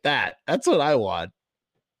going to get that? That's what I want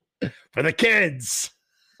for the kids.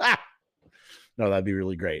 No, that'd be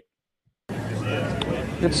really great.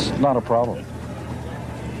 It's not a problem.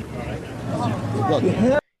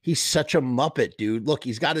 Look, he's such a Muppet, dude. Look,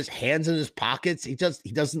 he's got his hands in his pockets. He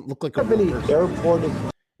doesn't look like a real person. Airport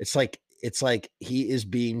It's like he is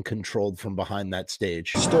being controlled from behind that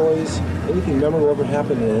stage. stories, anything memorable ever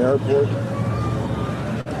happened in an airport?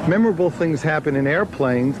 Memorable things happen in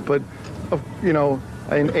airplanes, but, you know,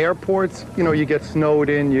 in airports, you know, you get snowed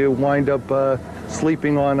in, you wind up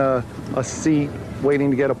sleeping on a seat,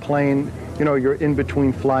 waiting to get a plane. You know, you're in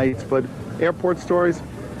between flights, but airport stories,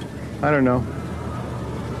 I don't know.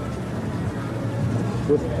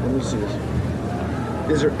 let me see this.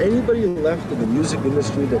 Is there anybody left in the music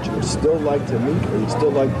industry that you would still like to meet or you'd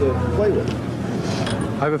still like to play with?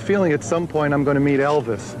 I have a feeling at some point I'm going to meet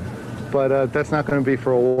Elvis, but that's not going to be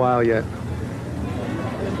for a while yet.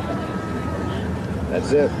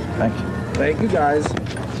 That's it. Thank you. Thank you, guys.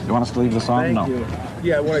 You want us to leave the song? Thank No. you.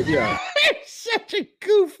 Yeah, yeah. He's such a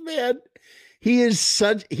goof, man. He's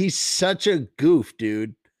such a goof,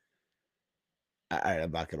 dude.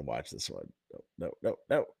 I'm not gonna watch this one. No.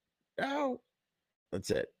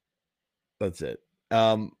 That's it.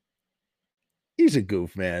 He's a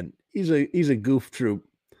goof, man. He's a goof troop.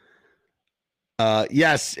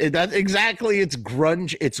 Yes, that exactly. It's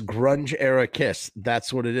grunge era Kiss.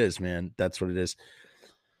 That's what it is, man. That's what it is.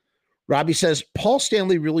 Robbie says Paul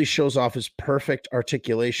Stanley really shows off his perfect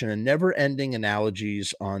articulation and never-ending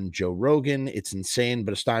analogies on Joe Rogan. It's insane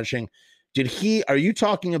but astonishing. Are you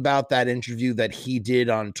talking about that interview that he did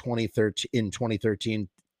on 2013?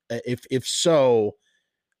 If so,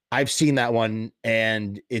 I've seen that one,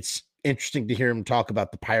 and it's interesting to hear him talk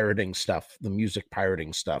about the pirating stuff, the music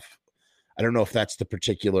pirating stuff. I don't know if that's the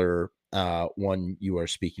particular one you are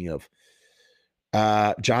speaking of.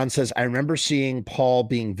 John says, I remember seeing Paul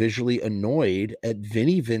being visually annoyed at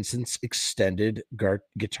Vinnie Vincent's extended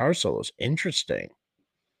guitar solos. Interesting.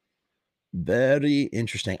 Very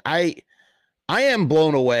interesting. I am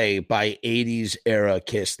blown away by 80s era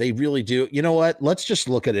Kiss. They really do. You know what? Let's just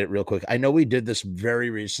look at it real quick. I know we did this very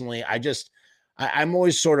recently. I'm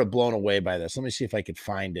always sort of blown away by this. Let me see if I could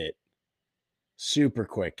find it. Super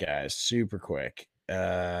quick, guys. Super quick.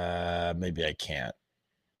 Maybe I can't.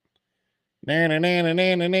 What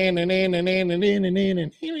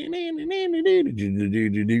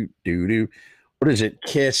is it?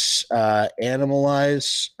 Kiss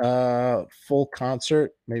Animalize full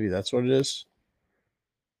concert. Maybe that's what it is.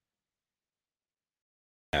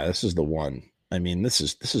 Yeah, this is the one. I mean, this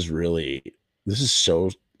is so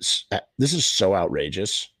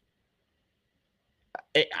outrageous.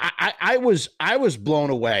 I was blown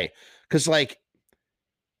away because like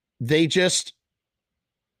they just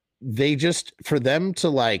for them to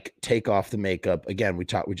like take off the makeup again. We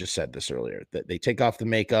just said this earlier that they take off the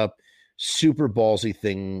makeup. Super ballsy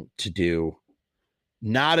thing to do.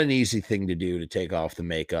 Not an easy thing to do to take off the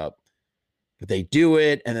makeup, but they do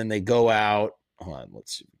it and then they go out. Hold on,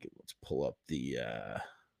 let's pull up the.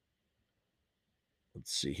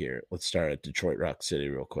 Let's see here. Let's start at Detroit Rock City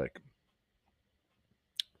real quick.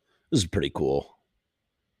 This is pretty cool.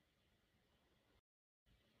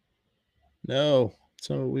 No, that's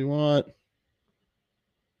not what we want.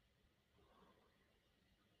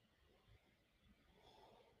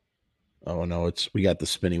 Oh no, we got the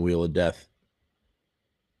spinning wheel of death.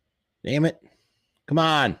 Damn it. Come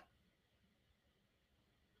on.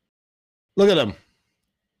 Look at them.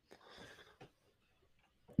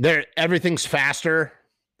 Everything's faster.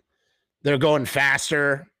 They're going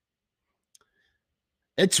faster.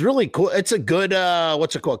 It's really cool. It's a good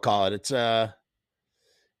what's it called? It's a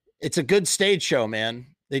good stage show, man.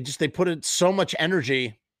 They put in so much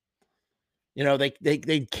energy. You know,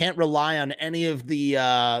 they can't rely on any of the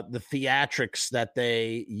theatrics that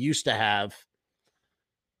they used to have.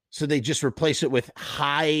 So they just replace it with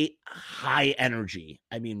high energy.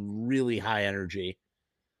 I mean, really high energy.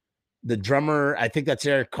 The drummer, I think that's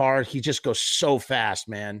Eric Carr. He just goes so fast,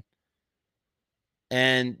 man.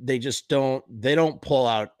 And they don't pull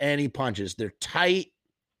out any punches. They're tight,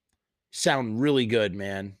 sound really good,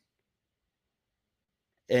 man.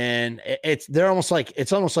 And it's almost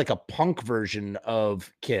like a punk version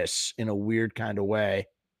of Kiss in a weird kind of way.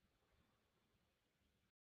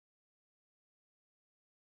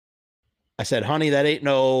 I said, honey, that ain't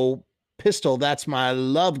no pistol. That's my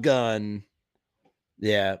love gun.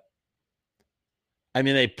 Yeah. I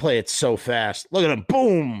mean, they play it so fast. Look at him.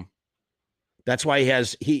 Boom. That's why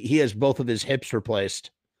he has both of his hips replaced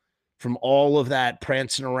from all of that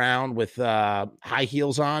prancing around with high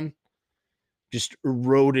heels on. Just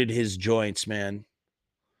eroded his joints, man.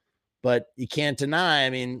 But you can't deny, I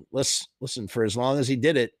mean, listen, for as long as he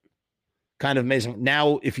did it, kind of amazing.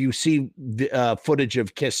 Now, if you see the footage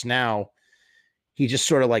of Kiss now, he just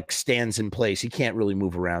sort of like stands in place. He can't really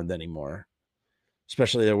move around anymore,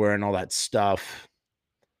 especially they're wearing all that stuff.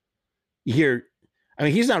 You hear, I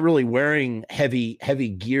mean, he's not really wearing heavy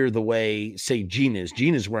gear the way, say, Gene is.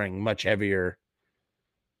 Gene is wearing much heavier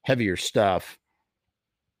stuff.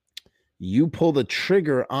 You pull the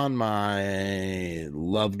trigger on my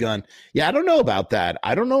love gun. Yeah, I don't know about that.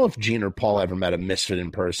 I don't know if Gene or Paul ever met a misfit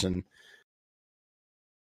in person.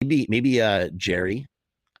 Maybe Jerry.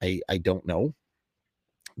 I don't know.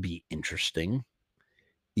 Be interesting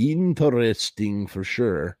for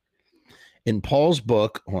sure. In Paul's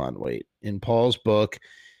book, hold on, wait. In Paul's book,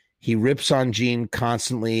 he rips on Gene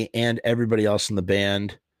constantly and everybody else in the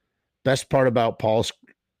band. Best part about Paul's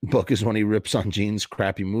book is when he rips on Gene's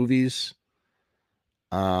crappy movies.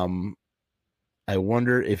 I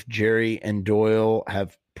wonder if Jerry and Doyle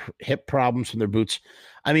have hip problems from their boots.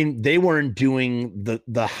 I mean, they weren't doing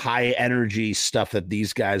the high energy stuff that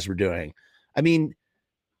these guys were doing. I mean,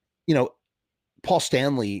 you know, Paul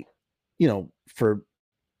Stanley, you know, for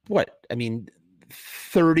what? I mean,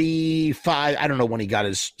 35, I don't know when he got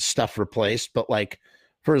his stuff replaced, but like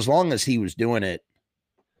for as long as he was doing it,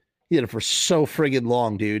 he did it for so friggin'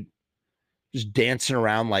 long, dude. Just dancing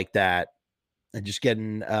around like that and just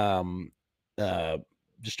getting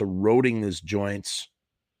just eroding his joints.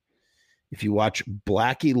 If you watch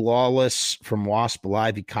Blackie Lawless from Wasp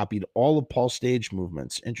Live, he copied all of Paul's stage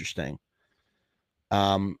movements. Interesting.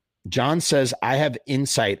 John says, I have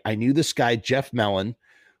insight. I knew this guy, Jeff Mellon,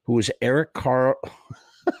 who was Eric Carr.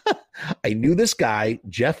 I knew this guy,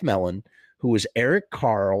 Jeff Mellon, who was Eric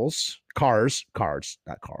Carr's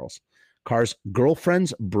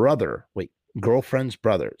girlfriend's brother. Wait, girlfriend's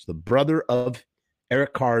brother. It's the brother of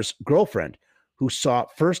Eric Carr's girlfriend, who saw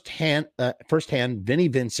firsthand Vinnie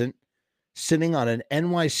Vincent sitting on an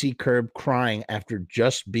NYC curb crying after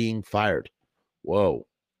just being fired. Whoa.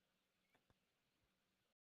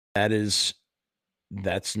 That's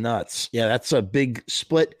nuts. Yeah, that's a big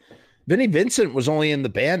split. Vinnie Vincent was only in the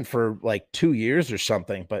band for like 2 years or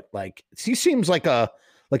something, but like he seems like a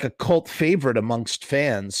cult favorite amongst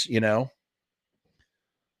fans, you know?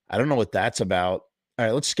 I don't know what that's about. All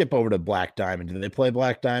right, let's skip over to Black Diamond. Did they play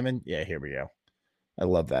Black Diamond? Yeah, here we go. I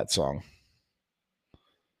love that song.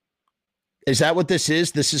 Is that what this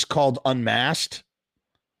is? This is called Unmasked?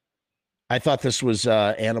 I thought this was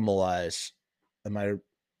Animalize.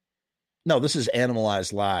 No, this is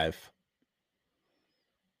Animalize Live.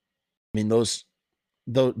 I mean, those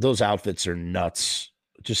outfits are nuts.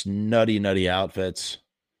 Just nutty outfits.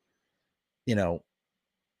 You know,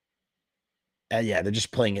 and yeah, they're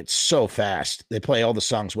just playing it so fast. They play all the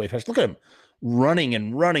songs way fast. Look at him running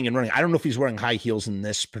and running and running. I don't know if he's wearing high heels in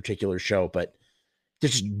this particular show, but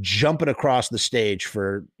just jumping across the stage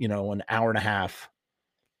for, you know, an hour and a half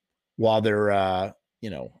while they're, you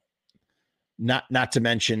know, not to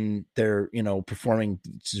mention they're, you know, performing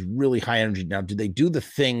this is really high energy. Now, do they do the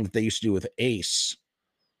thing that they used to do with Ace?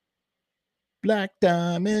 Black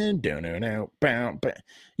Diamond,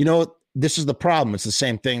 you know, this is the problem. It's the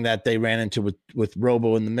same thing that they ran into with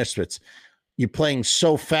Robo and the Misfits. You're playing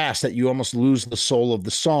so fast that you almost lose the soul of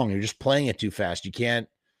the song. You're just playing it too fast. You can't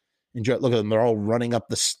enjoy it. Look at them. They're all running up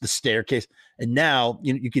the staircase. And now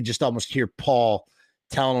you could just almost hear Paul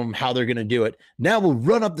telling them how they're going to do it. Now we'll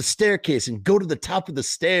run up the staircase and go to the top of the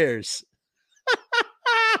stairs.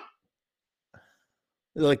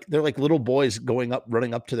 They're like little boys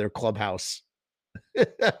running up to their clubhouse.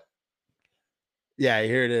 Yeah,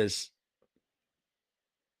 here it is.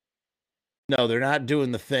 No, they're not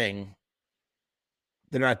doing the thing.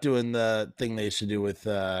 They're not doing the thing they used to do with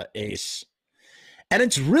Ace. And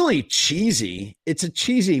it's really cheesy. It's a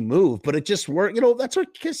cheesy move, but it just worked. You know, that's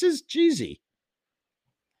what Kiss is, cheesy.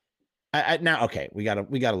 Now, okay, we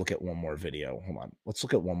gotta look at one more video. Hold on. Let's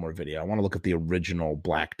look at one more video. I want to look at the original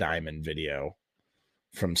Black Diamond video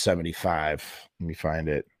from 75. Let me find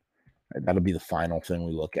it. That'll be the final thing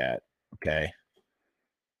we look at. Okay.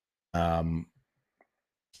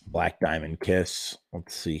 Black Diamond Kiss.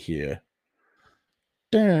 Let's see here.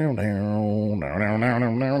 Down, down, down, down, down,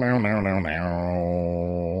 down, down, down, down, down, down,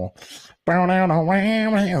 down, down,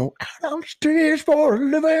 out on the streets for a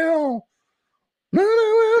living.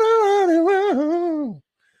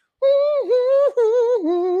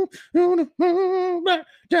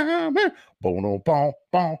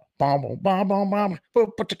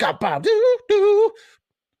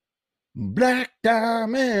 Black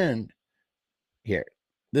Diamond. Here,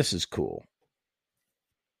 this is cool.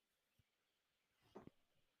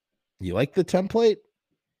 You like the template?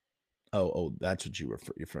 Oh, that's what you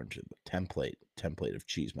referring to. The template of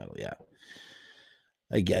cheese metal. Yeah,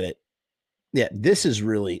 I get it. Yeah, this is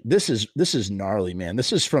gnarly, man.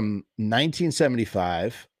 This is from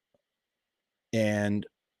 1975, and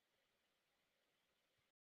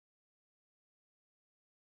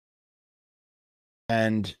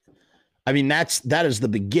I mean that is the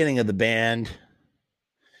beginning of the band,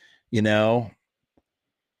 you know.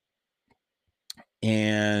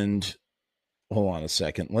 And hold on a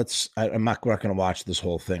second. I'm not going to watch this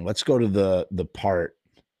whole thing. Let's go to the part.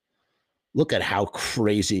 Look at how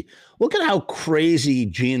crazy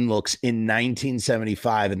Gene looks in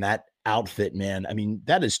 1975 in that outfit, man. I mean,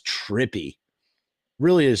 that is trippy.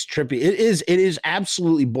 Really is trippy. It is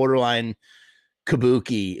absolutely borderline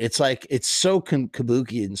kabuki. It's like it's so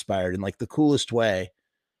kabuki inspired in like the coolest way.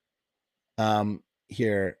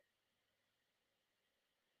 Here,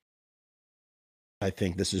 I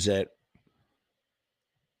think this is it.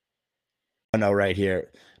 Oh no, right here.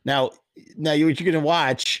 Now what you're gonna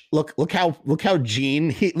watch? Look how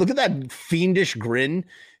Gene. Look at that fiendish grin.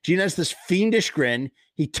 Gene has this fiendish grin.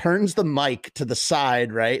 He turns the mic to the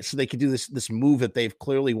side, right, so they can do this move that they've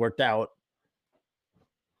clearly worked out.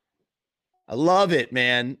 I love it,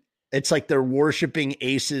 man. It's like they're worshiping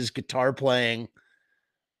Ace's guitar playing,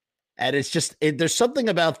 and it's just there's something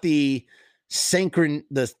about the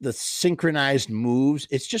synchronized moves.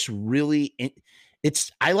 It's just really.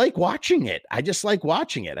 I like watching it. I just like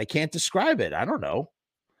watching it. I can't describe it. I don't know.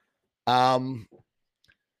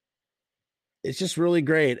 It's just really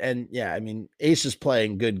great. And yeah, I mean, Ace is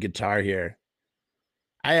playing good guitar here.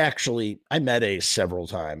 I met Ace several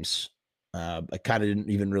times. I kind of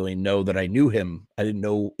didn't even really know that I knew him. I didn't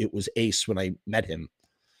know it was Ace when I met him.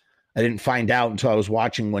 I didn't find out until I was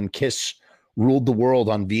watching when Kiss ruled the world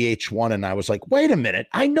on VH1. And I was like, wait a minute.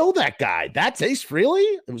 I know that guy. That's Ace Frehley?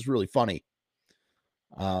 It was really funny.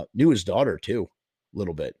 Knew his daughter too, a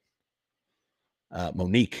little bit.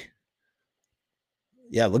 Monique.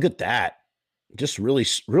 Yeah, look at that. Just really,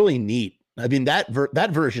 really neat. I mean, that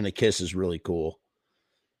version of Kiss is really cool.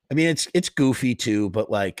 I mean, it's goofy too, but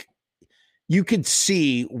like you could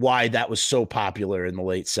see why that was so popular in the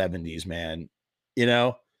late 70s, man. You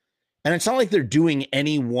know? And it's not like they're doing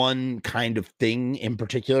any one kind of thing in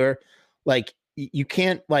particular. Like you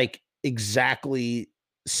can't like exactly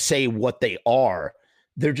say what they are.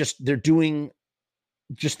 They're doing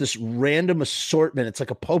just this random assortment. It's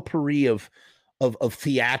like a potpourri of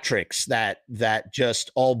theatrics that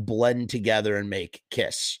just all blend together and make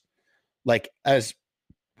Kiss. Like, as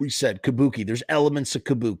we said, kabuki, there's elements of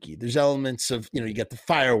kabuki. There's elements of, you got the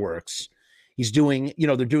fireworks. He's doing,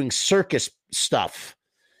 they're doing circus stuff,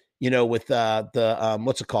 with the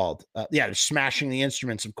what's it called? They're smashing the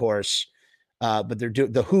instruments, of course. But they're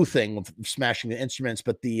doing the Who thing of smashing the instruments,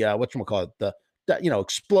 but the whatchamacallit, the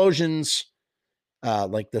explosions,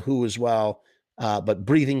 like the Who as well, but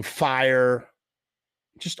breathing fire,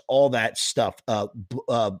 just all that stuff,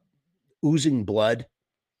 oozing blood,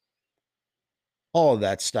 all of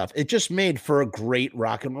that stuff. It just made for a great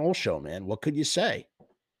rock and roll show, man. What could you say?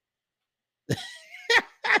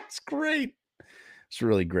 It's great. It's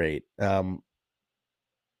really great.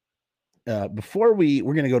 Before we're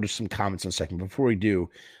going to go to some comments in a second. Before we do,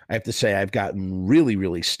 I have to say I've gotten really,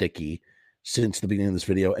 really sticky since the beginning of this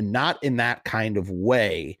video, and not in that kind of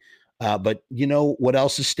way. But you know what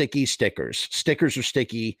else is sticky? Stickers. Stickers are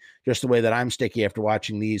sticky just the way that I'm sticky after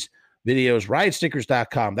watching these videos.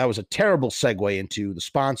 RiotStickers.com. That was a terrible segue into the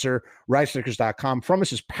sponsor, RiotStickers.com. From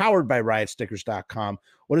Us is powered by RiotStickers.com.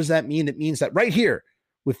 What does that mean? It means that right here,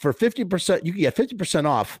 for 50%, you can get 50%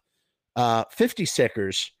 off 50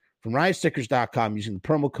 stickers from RiotStickers.com using the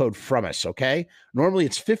promo code FROMUS, okay? Normally,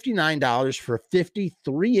 it's $59 for 50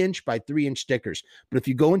 3-inch by 3-inch stickers. But if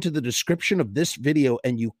you go into the description of this video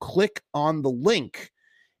and you click on the link,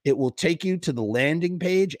 it will take you to the landing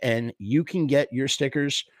page, and you can get your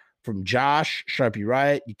stickers from Josh, Sharpie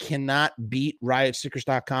Riot. You cannot beat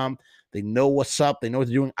RiotStickers.com. They know what's up. They know what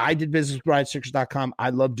they're doing. I did business with RiotStickers.com.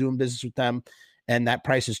 I love doing business with them. And that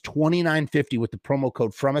price is $29.50 with the promo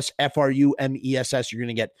code FROMUS, FRUMESS. You're going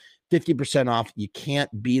to get 50% off. You can't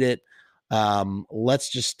beat it. Let's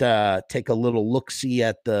just take a little look-see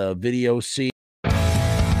at the video. See.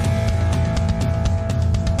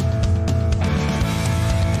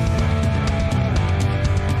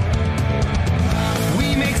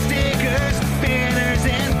 We make stickers, banners,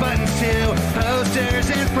 and buttons too. Posters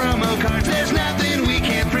and promo cards. There's nothing we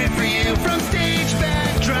can't print for you. From stage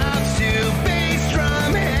backdrops to bass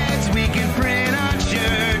drum heads. We can print on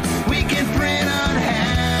shirts. We can print on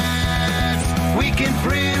hats. We can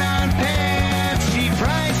print on pants. Cheap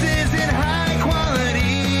prices and high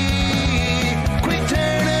quality. Quick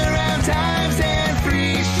turnaround times and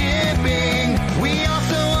free shipping. We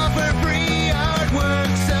also offer free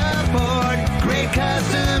artwork support. Great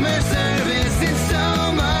customer service and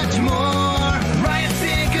so much more.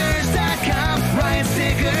 RiotStickers.com. Riot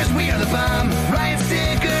Stickers, we are the bomb.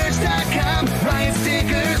 RiotStickers.com. Riot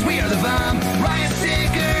Stickers, we are the bomb.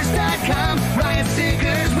 RiotStickers.com. Riot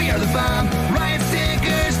Stickers, we are the bomb.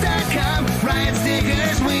 RiotStickers.com. Riot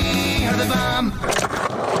Stickers, we are the bomb.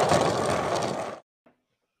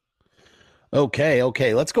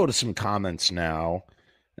 Okay. Let's go to some comments now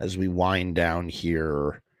as we wind down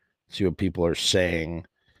here. See what people are saying.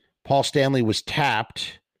 Paul Stanley was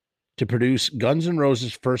tapped to produce Guns N'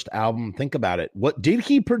 Roses' first album. Think about it. What did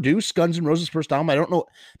he produce? Guns N' Roses' first album? I don't know.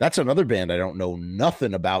 That's another band I don't know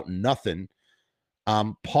nothing about. Nothing.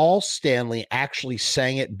 Paul Stanley actually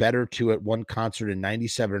sang it better too at one concert in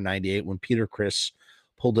 97 or 98 when Peter Criss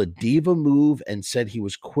pulled a diva move and said he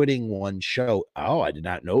was quitting one show. Oh, I did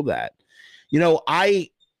not know that. You know,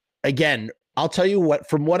 I'll tell you what,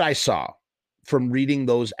 from what I saw from reading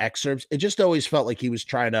those excerpts, it just always felt like he was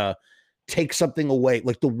trying to take something away.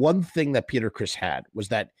 Like the one thing that Peter Criss had was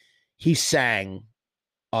that he sang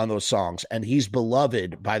on those songs and he's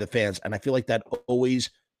beloved by the fans. And I feel like that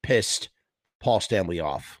always pissed Paul Stanley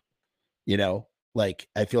off, you know, like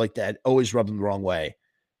I feel like that always rubbed him the wrong way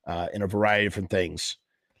in a variety of different things.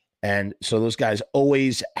 And so those guys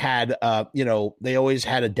always had, they always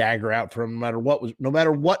had a dagger out for him, no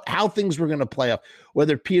matter what, how things were going to play out,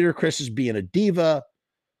 whether Peter Criss is being a diva,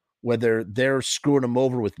 whether they're screwing him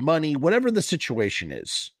over with money, whatever the situation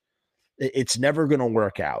is, it's never going to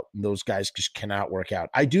work out. Those guys just cannot work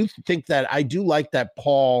out. I do like that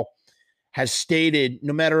Paul has stated,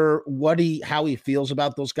 no matter how he feels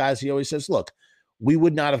about those guys, he always says, look, we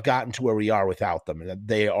would not have gotten to where we are without them.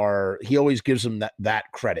 And he always gives them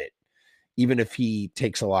that credit, even if he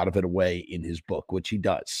takes a lot of it away in his book, which he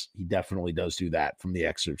does. He definitely does do that from the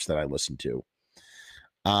excerpts that I listened to.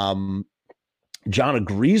 John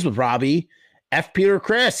agrees with Robbie. F. Peter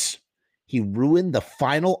Criss. He ruined the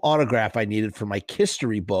final autograph I needed for my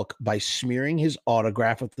History book by smearing his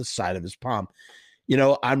autograph at the side of his palm. You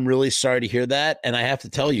know, I'm really sorry to hear that. And I have to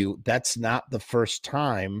tell you, that's not the first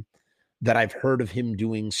time that I've heard of him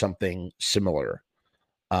doing something similar.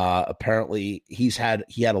 Apparently he had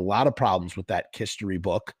a lot of problems with that History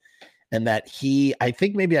book, and that I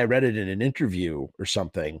think maybe I read it in an interview or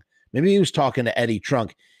something. Maybe he was talking to Eddie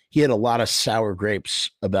Trunk. He had a lot of sour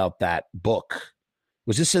grapes about that book.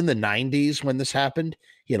 Was this in the 90s when this happened?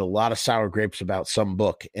 He had a lot of sour grapes about some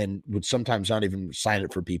book and would sometimes not even sign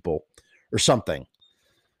it for people or something.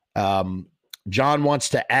 John wants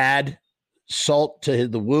to add salt to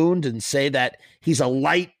the wound and say that he's a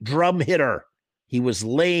light drum hitter. He was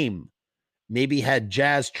lame. Maybe had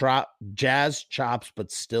jazz chops,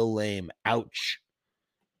 but still lame. Ouch.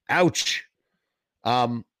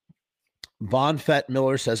 Von Fett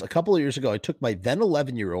Miller says, a couple of years ago, I took my then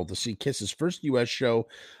 11-year-old to see Kiss's first U.S. show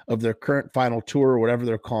of their current final tour, or whatever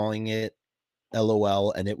they're calling it.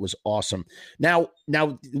 LOL, and it was awesome. Now,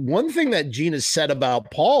 one thing that Gene has said about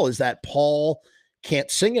Paul is that Paul can't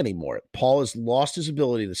sing anymore. Paul has lost his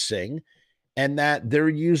ability to sing, and that they're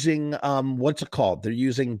using what's it called? They're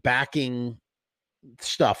using backing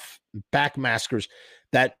stuff, backmaskers.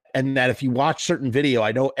 That if you watch certain video,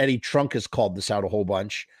 I know Eddie Trunk has called this out a whole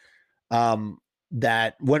bunch.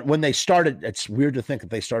 That when they started, it's weird to think that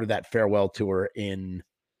they started that farewell tour in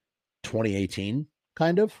 2018,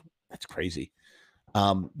 kind of. That's crazy.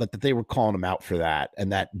 But that they were calling him out for that,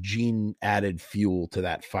 and that Gene added fuel to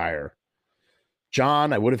that fire.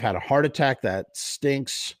 John, I would have had a heart attack. That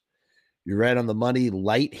stinks. You're right on the money.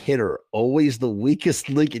 Light hitter, always the weakest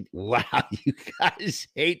link. Wow, you guys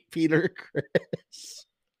hate Peter Criss.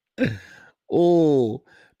 Oh,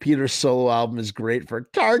 Peter's solo album is great for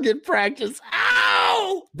target practice.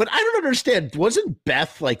 Ow! But I don't understand. Wasn't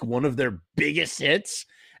Beth like one of their biggest hits?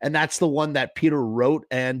 And that's the one that Peter wrote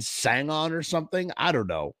and sang on or something? I don't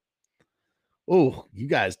know. Oh, you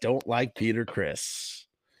guys don't like Peter Criss.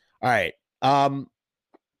 All right. I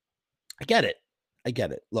get it.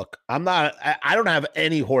 Look, I don't have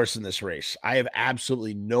any horse in this race. I have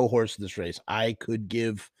absolutely no horse in this race. I could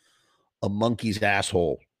give a monkey's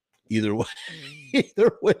asshole either way,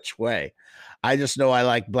 either which way. I just know I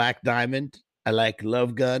like Black Diamond. I like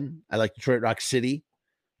Love Gun. I like Detroit Rock City.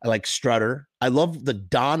 I like Strutter. I love the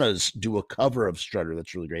Donnas do a cover of Strutter.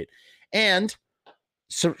 That's really great. And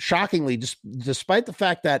so shockingly, despite the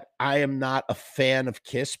fact that I am not a fan of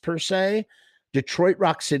Kiss per se, Detroit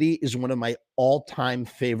Rock City is one of my all-time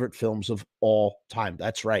favorite films of all time.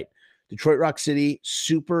 That's right. Detroit Rock City,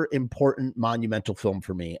 super important, monumental film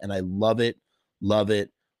for me. And I love it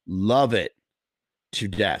to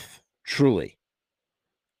death. Truly.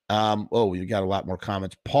 We got a lot more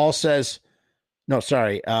comments. Paul says,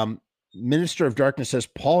 Minister of Darkness says,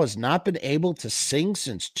 Paul has not been able to sing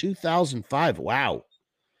since 2005. Wow.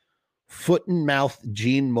 Foot and mouth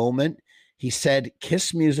Gene moment. He said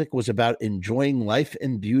Kiss music was about enjoying life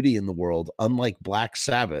and beauty in the world, unlike Black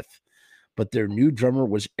Sabbath. But their new drummer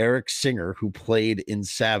was Eric Singer, who played in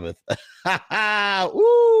Sabbath.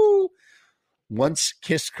 Woo! Once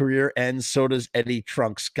Kiss career ends, so does Eddie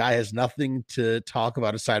Trunk. Guy has nothing to talk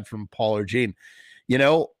about aside from Paul or Gene. You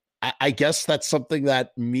know, I guess that's something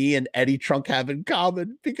that me and Eddie Trunk have in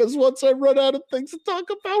common, because once I run out of things to talk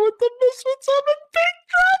about with the Misfits, I'm in big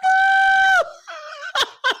trouble.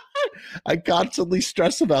 I constantly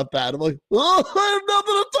stress about that. I'm like, oh, I have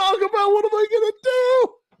nothing to talk about. What am I going to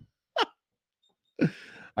do?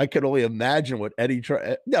 I can only imagine what Eddie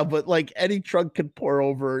Trunk. No, but like Eddie Trunk could pour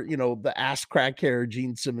over, the ass crack hair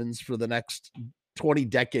Gene Simmons for the next 20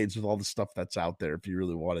 decades with all the stuff that's out there if you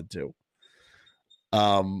really wanted to.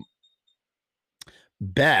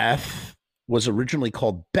 Beth was originally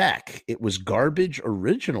called Beck. It was garbage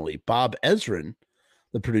originally. Bob Ezrin,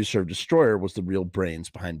 the producer of Destroyer, was the real brains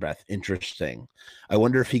behind Beth. Interesting. I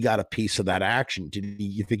wonder if he got a piece of that action.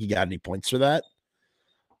 You think he got any points for that?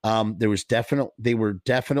 They were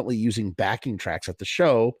definitely using backing tracks at the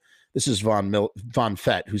show. This is Von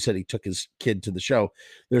Fett, who said he took his kid to the show.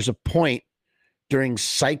 There's a point during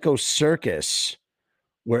Psycho Circus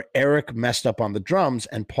where Eric messed up on the drums,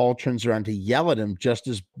 and Paul turns around to yell at him just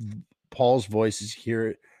as Paul's voice is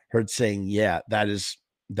heard saying, yeah, that's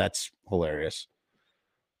hilarious.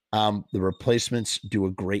 The Replacements do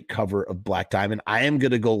a great cover of Black Diamond. I am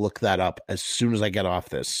going to go look that up as soon as I get off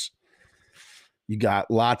this. You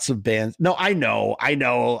got lots of bands. No, I know I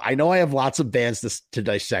have lots of bands to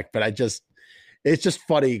dissect, but it's just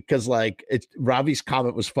funny because Robbie's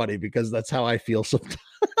comment was funny because that's how I feel sometimes.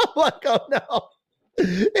 I'm like, oh no.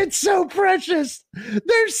 It's so precious.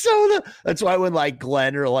 That's why when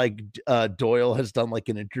Glenn or Doyle has done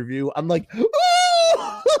an interview, I'm like,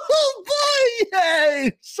 oh boy,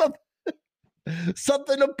 yay,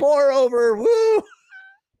 something to pour over. Woo.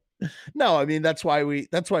 No, I mean that's why we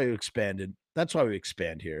expanded. That's why we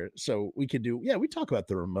expand here. So we can we talk about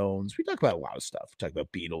the Ramones, we talk about a lot of stuff. We talk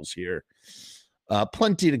about Beatles here.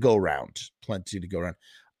 Plenty to go around.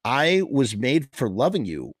 I Was Made for Loving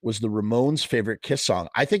You was the Ramones' favorite Kiss song.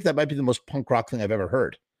 I think that might be the most punk rock thing I've ever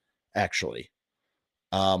heard, actually.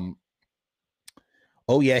 Oh,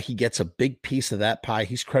 yeah, he gets a big piece of that pie.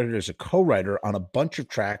 He's credited as a co-writer on a bunch of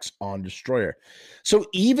tracks on Destroyer. So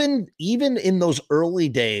even in those early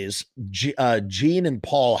days, Gene and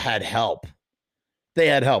Paul had help. They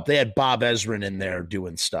had help. They had Bob Ezrin in there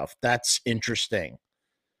doing stuff. That's interesting.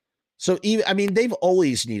 So they've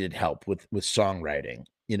always needed help with songwriting.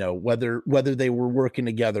 Whether they were working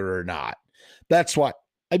together or not. That's why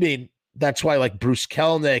Bruce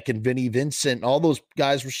Kelnick and Vinnie Vincent, all those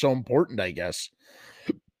guys were so important, I guess.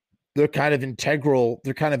 They're kind of integral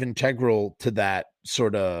to that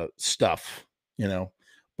sort of stuff,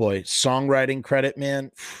 Boy, songwriting credit, man.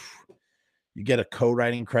 You get a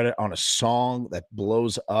co-writing credit on a song that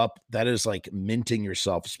blows up. That is like minting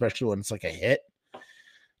yourself, especially when it's like a hit.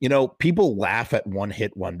 People laugh at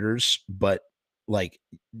one-hit wonders, but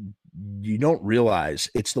you don't realize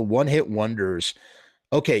it's the one-hit wonders.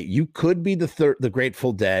 Okay, you could be the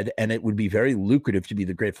Grateful Dead, and it would be very lucrative to be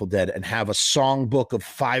the Grateful Dead and have a songbook of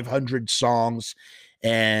 500 songs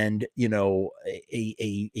and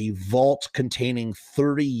a vault containing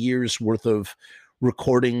 30 years worth of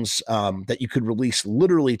recordings that you could release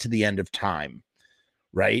literally to the end of time,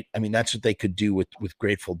 right? I mean, that's what they could do with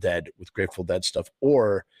Grateful Dead stuff.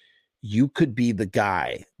 Or you could be the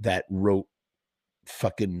guy that wrote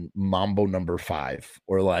fucking Mambo No. 5,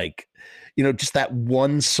 or just that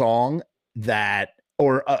one song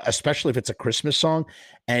or especially if it's a Christmas song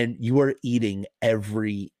and you are eating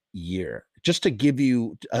every year. Just to give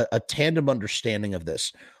you a tandem understanding of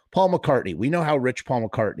this, Paul McCartney, we know how rich Paul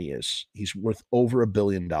McCartney is. He's worth over $1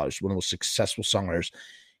 billion, one of the most successful songwriters.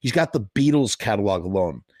 He's got the Beatles catalog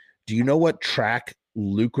alone. Do you know what track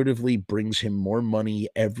lucratively brings him more money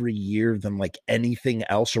every year than anything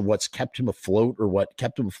else, or what's kept him afloat,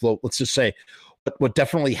 Let's just say what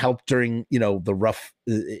definitely helped during,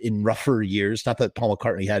 the rougher years. Not that Paul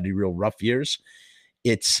McCartney had any real rough years.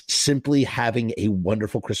 It's simply having a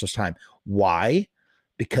wonderful Christmas time. Why?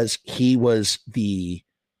 Because he was the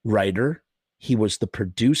writer, he was the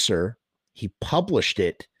producer, he published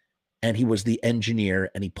it, and he was the engineer,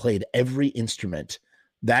 and he played every instrument.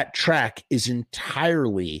 That track is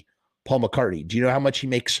entirely Paul McCartney. Do you know how much he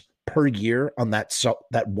makes per year on that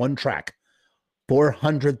one track?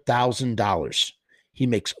 $400,000. He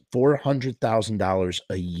makes $400,000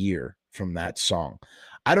 a year from that song.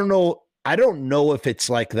 I don't know if it's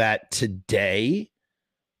like that today,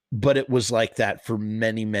 but it was like that for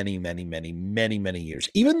many, many, many, many, many, many years.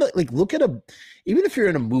 Even even if you're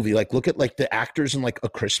in a movie, look at the actors in A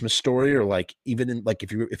Christmas Story, or even in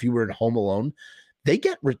if you were in Home Alone,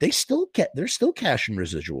 they're still cashing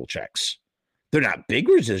residual checks. They're not big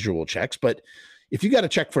residual checks, but if you got a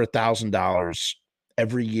check for $1,000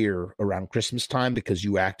 every year around Christmas time because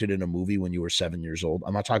you acted in a movie when you were 7 years old,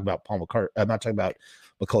 I'm not talking about Paul McCartney. I'm not talking about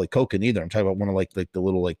Macaulay Culkin either. I'm talking about one of like the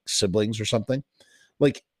little like siblings or something.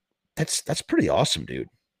 Like that's pretty awesome, dude.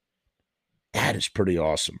 That is pretty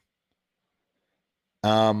awesome.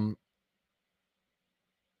 So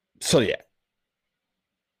yeah.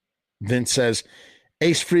 Vince says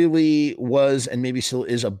Ace Frehley was and maybe still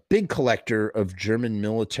is a big collector of German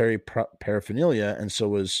military paraphernalia, and so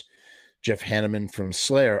was Jeff Hanneman from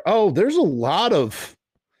Slayer. Oh, there's a lot of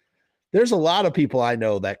people I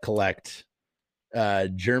know that collect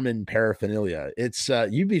German paraphernalia. It's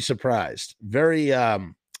you'd be surprised. Very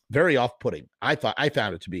off-putting. I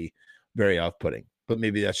found it to be very off-putting, but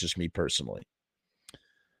maybe that's just me personally.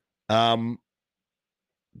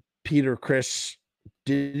 Peter Chris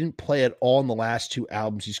didn't play at all in the last 2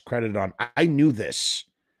 albums he's credited on. I knew this.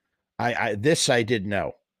 I did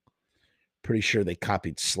know. Pretty sure they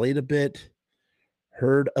copied Slade a bit.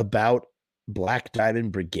 Heard about Black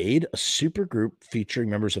Diamond Brigade, a super group featuring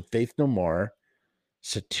members of Faith No More,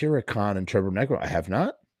 Satyricon, and Turbo Negro. I have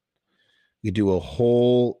not. You do a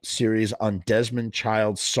whole series on Desmond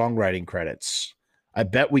Child's songwriting credits. I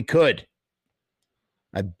bet we could.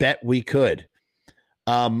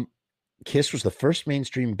 Kiss was the first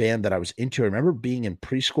mainstream band that I was into. I remember being in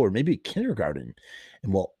preschool or maybe kindergarten,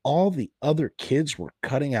 and while all the other kids were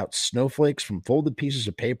cutting out snowflakes from folded pieces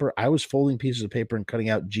of paper, I was folding pieces of paper and cutting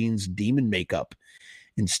out Gene's demon makeup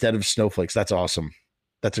instead of snowflakes. That's awesome.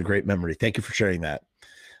 That's a great memory. Thank you for sharing that.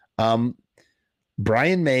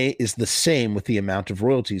 Brian May is the same with the amount of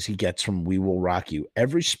royalties he gets from We Will Rock You.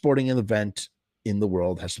 Every sporting event in the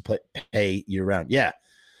world has to pay year round. Yeah.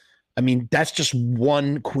 I mean, that's just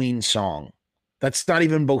one Queen song. That's not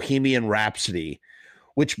even Bohemian Rhapsody,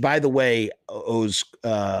 which, by the way, owes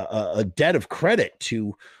a debt of credit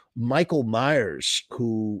to Michael Myers,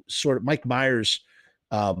 Mike Myers,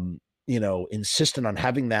 insisted on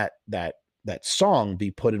having that song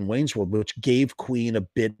be put in Wayne's World, which gave Queen a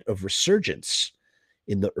bit of resurgence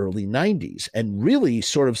in the early 90s and really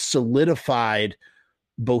sort of solidified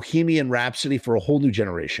Bohemian Rhapsody for a whole new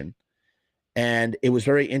generation. And it was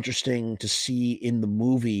very interesting to see in the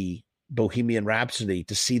movie Bohemian Rhapsody,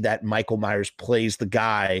 to see that Michael Myers plays the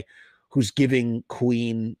guy who's giving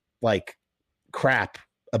Queen like crap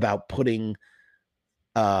about putting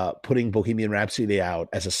Bohemian Rhapsody out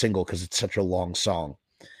as a single because it's such a long song.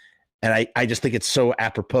 And I just think it's so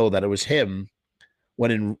apropos that it was him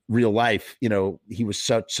when in real life, he was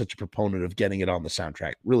such a proponent of getting it on the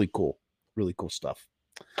soundtrack. Really cool stuff.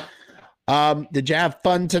 Did you have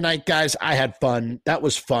fun tonight, guys? I had fun. That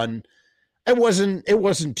was fun. It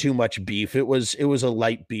wasn't too much beef. It was a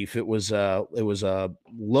light beef. It was a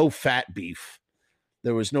low fat beef.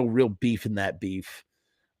 There was no real beef in that beef.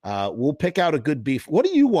 We'll pick out a good beef. What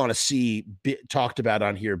do you want to see talked about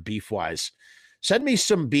on here beef wise? Send me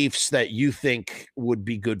some beefs that you think would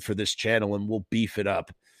be good for this channel and we'll beef it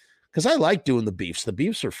up. Because I like doing the beefs. The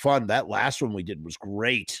beefs are fun. That last one we did was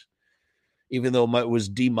great. Even though it was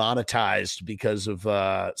demonetized because of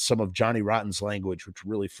some of Johnny Rotten's language, which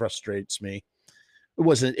really frustrates me. It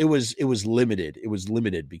was limited. It was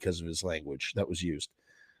limited because of his language that was used.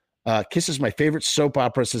 Kiss is my favorite soap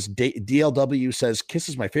opera, says DLW says Kiss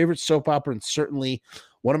is my favorite soap opera and certainly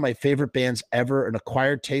one of my favorite bands ever. An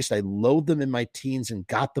acquired taste. I loathed them in my teens and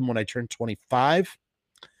got them when I turned 25.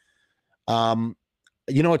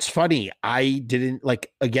 It's funny. I didn't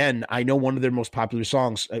again, I know one of their most popular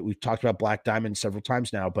songs. We've talked about Black Diamond several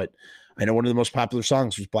times now, but I know one of the most popular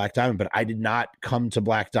songs was Black Diamond, but I did not come to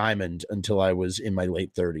Black Diamond until I was in my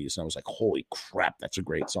late 30s. And I was like, holy crap, that's a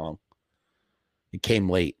great song. It came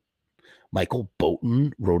late. Michael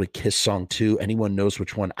Bolton wrote a Kiss song too. Anyone knows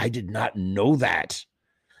which one? I did not know that.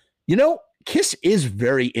 Kiss is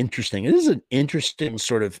very interesting. It is an interesting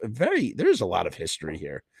sort of there's a lot of history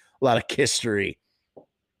here. A lot of history.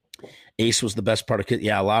 Ace was the best part of Kiss.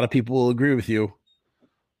 Yeah, a lot of people will agree with you.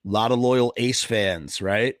 A lot of loyal Ace fans,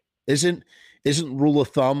 right? Isn't rule of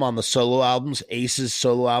thumb on the solo albums? Ace's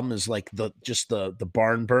solo album is like the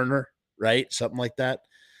barn burner, right? Something like that.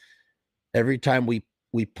 Every time we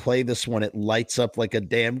play this one, it lights up like a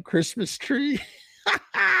damn Christmas tree.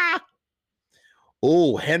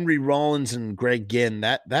 Oh, Henry Rollins and Greg Ginn.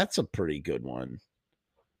 That's a pretty good one.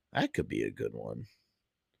 That could be a good one.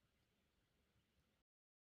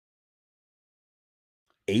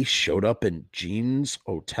 Ace showed up in Gene's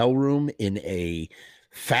hotel room in a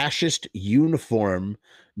fascist uniform,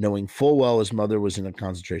 knowing full well his mother was in a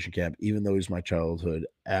concentration camp, even though he's my childhood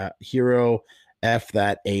hero. F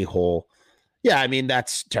that a-hole. Yeah, I mean,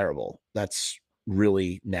 that's terrible. That's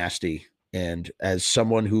really nasty. And as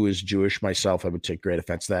someone who is Jewish myself, I would take great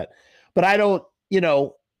offense to that. But I don't,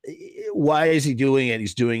 why is he doing it?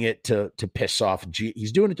 He's doing it to piss off Gene.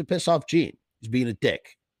 He's doing it to piss off Gene. He's being a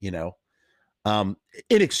dick,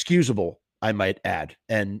 inexcusable, I might add.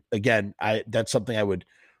 And again, that's something I would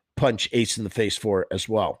punch Ace in the face for as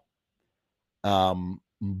well.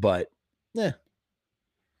 But yeah,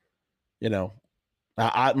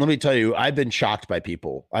 let me tell you, I've been shocked by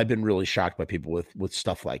people. I've been really shocked by people with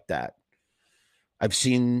stuff like that. I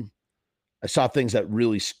saw things that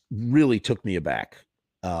really, really took me aback.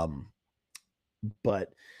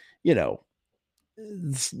 But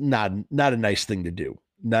it's not a nice thing to do.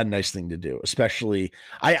 Not a nice thing to do, especially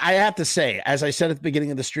I have to say, as I said at the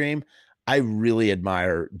beginning of the stream, I really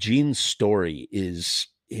admire Gene's story. Is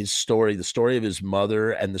his story, the story of his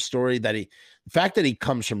mother, and the story that the fact that he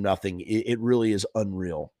comes from nothing, it really is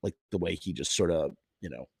unreal. Like the way he just sort of,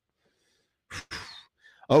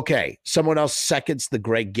 Okay, someone else seconds the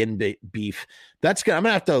Greg Ginn beef. I'm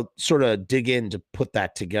gonna have to sort of dig in to put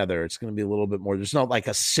that together. It's gonna be a little bit more. There's not like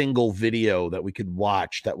a single video that we could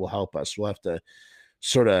watch that will help us. We'll have to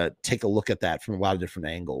sort of take a look at that from a lot of different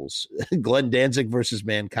angles. Glenn Danzig versus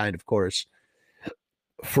Mankind, of course.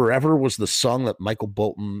 Forever was the song that Michael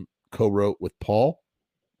Bolton co-wrote with Paul.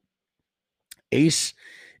 Ace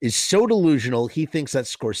is so delusional, he thinks that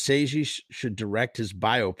Scorsese should direct his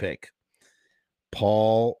biopic.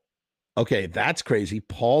 Paul, okay, that's crazy.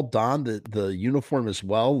 Paul donned the uniform as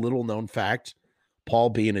well. Little known fact, Paul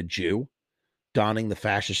being a Jew, donning the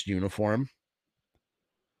fascist uniform.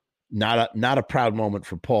 Not a proud moment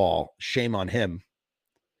for Paul. Shame on him.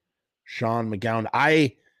 Sean McGowan.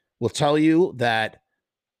 I will tell you that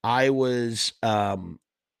I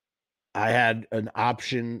had an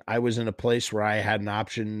option. I was in a place where I had an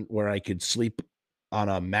option where I could sleep on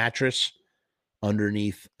a mattress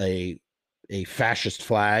underneath a fascist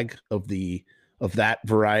flag of that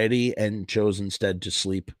variety, and chose instead to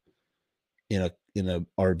sleep in a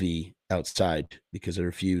RV outside because I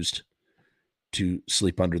refused to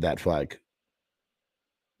sleep under that flag.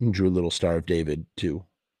 And drew a little Star of David too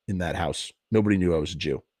in that house. Nobody knew I was a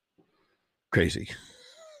Jew. Crazy.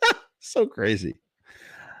 So crazy.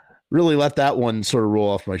 Really let that one sort of roll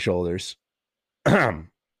off my shoulders.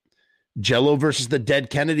 Jello versus the Dead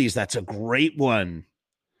Kennedys. That's a great one.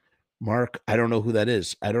 Mark, I don't know who that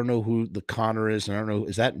is. I don't know who the Connor is. And I don't know.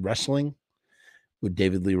 Is that wrestling? With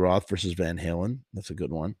David Lee Roth versus Van Halen? That's a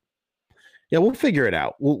good one. Yeah, we'll figure it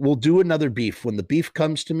out. We'll do another beef. When the beef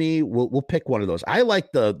comes to me, we'll pick one of those. I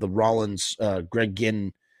like the Rollins, Greg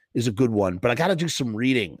Ginn is a good one, but I got to do some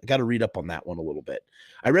reading. I got to read up on that one a little bit.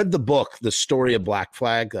 I read the book, The Story of Black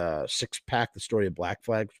Flag, 6-pack, The Story of Black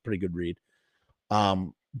Flag. It's a pretty good read.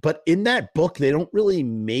 But in that book, they don't really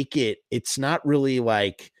make it. It's not really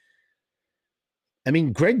like, I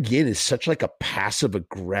mean, Greg Ginn is such like a passive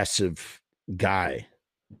aggressive guy.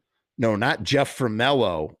 No, not Jeff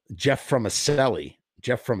Framello, Jeff Framaselli.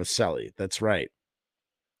 Jeff Framaselli. That's right.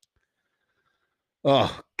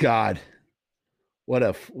 Oh God. What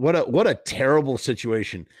a terrible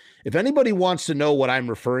situation. If anybody wants to know what I'm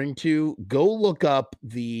referring to, go look up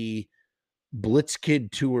the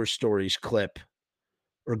Blitzkid Tour Stories clip,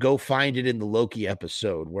 or go find it in the Loki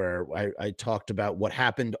episode where I talked about what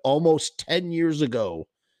happened almost 10 years ago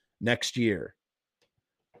next year.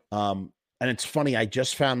 And it's funny, I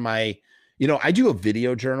just found I do a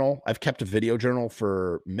video journal. I've kept a video journal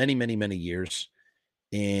for many, many, many years.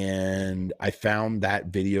 And I found that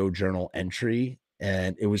video journal entry,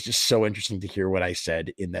 and it was just so interesting to hear what I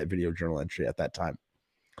said in that video journal entry at that time.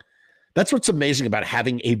 That's what's amazing about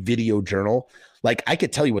having a video journal. Like, I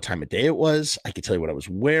could tell you what time of day it was. I could tell you what I was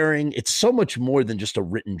wearing. It's so much more than just a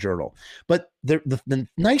written journal. But the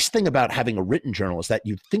nice thing about having a written journal is that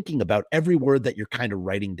you're thinking about every word that you're kind of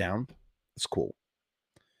writing down. It's cool.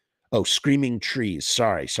 Oh, Screaming Trees.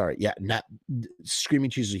 Sorry. Yeah, Screaming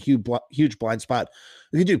Trees is a huge blind spot.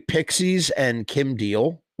 We could do Pixies and Kim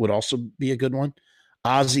Deal would also be a good one.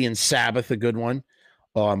 Ozzy and Sabbath, a good one.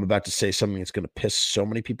 Oh, I'm about to say something that's going to piss so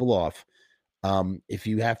many people off. If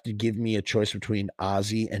you have to give me a choice between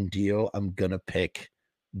Ozzy and Dio, I'm going to pick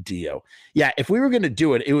Dio. Yeah, if we were going to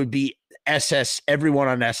do it, it would be everyone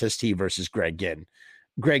on SST versus Greg Ginn.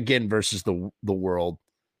 Greg Ginn versus the world.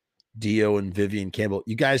 Dio and Vivian Campbell.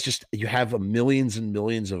 You guys you have millions and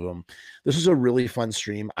millions of them. This was a really fun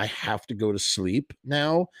stream. I have to go to sleep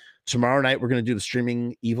now. Tomorrow night, we're going to do the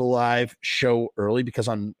Streaming Evil Live show early because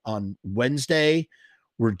on Wednesday,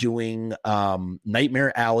 we're doing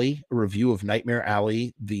Nightmare Alley, a review of Nightmare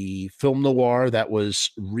Alley, the film noir that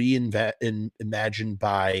was reimagined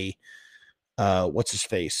by what's his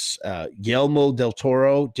face? Guillermo del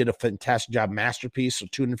Toro did a fantastic job, masterpiece. So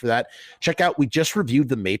tune in for that. Check out, we just reviewed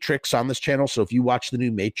The Matrix on this channel. So if you watch the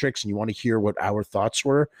new Matrix and you want to hear what our thoughts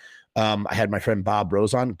were, I had my friend Bob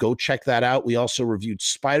Rose on. Go check that out. We also reviewed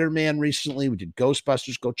Spider-Man recently. We did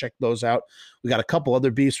Ghostbusters. Go check those out. We got a couple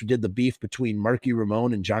other beefs. We did the beef between Marky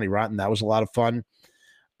Ramone and Johnny Rotten. That was a lot of fun.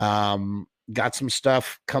 Got some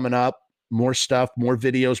stuff coming up. More stuff, more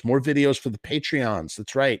videos for the Patreons.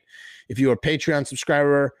 That's right. If you're a Patreon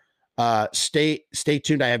subscriber, stay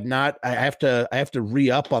tuned. I have to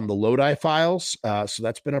re-up on the Lodi files. So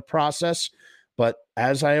that's been a process. But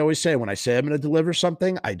as I always say, when I say I'm going to deliver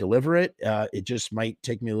something, I deliver it. It just might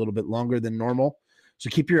take me a little bit longer than normal. So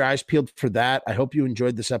keep your eyes peeled for that. I hope you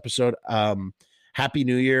enjoyed this episode. Happy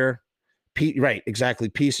New Year. Right, exactly.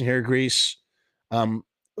 Peace and hair grease.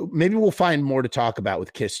 Maybe we'll find more to talk about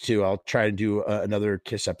with Kiss too. I'll try to do another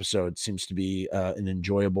Kiss episode. Seems to be an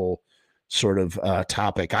enjoyable sort of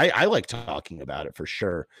topic. I like talking about it for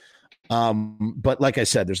sure. But like I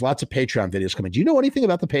said, there's lots of Patreon videos coming. Do you know anything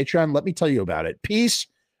about the Patreon? Let me tell you about it. Peace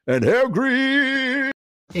and hair grease.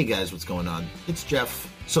 Hey guys, what's going on? It's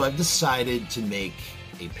Jeff. So I've decided to make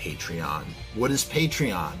a Patreon. What is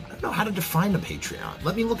Patreon? I don't know how to define a Patreon.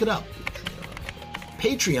 Let me look it up.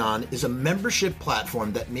 Patreon is a membership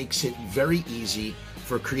platform that makes it very easy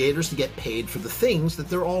for creators to get paid for the things that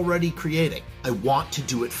they're already creating. I want to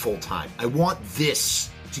do it full time. I want this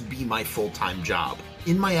to be my full-time job.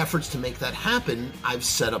 In my efforts to make that happen, I've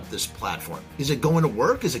set up this platform. Is it going to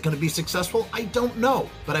work? Is it going to be successful? I don't know,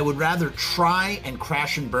 but I would rather try and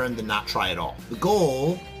crash and burn than not try at all. The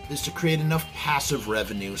goal is to create enough passive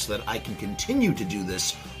revenue so that I can continue to do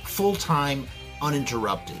this full-time,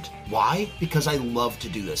 uninterrupted. Why? Because I love to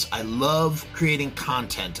do this. I love creating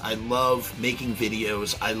content. I love making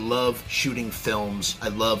videos. I love shooting films. I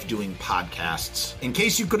love doing podcasts. In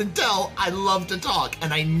case you couldn't tell, I love to talk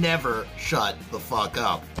and I never shut the fuck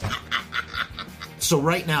up. So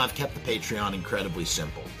right now I've kept the Patreon incredibly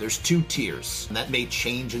simple. There's 2 tiers, and that may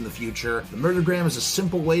change in the future. The Murdergram is a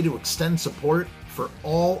simple way to extend support for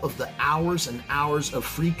all of the hours and hours of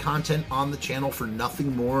free content on the channel for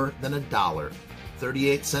nothing more than $1.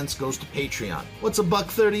 38 cents goes to Patreon. What's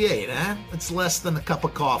 $1.38, eh? It's less than a cup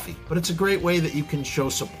of coffee, but it's a great way that you can show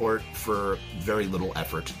support for very little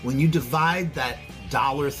effort. When you divide that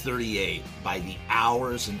 $1.38 by the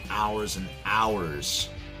hours and hours and hours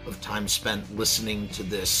of time spent listening to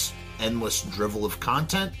this endless drivel of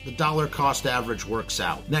content, the dollar cost average works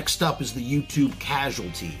out. Next up is the YouTube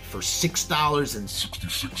Casualty for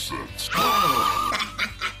 $6.66.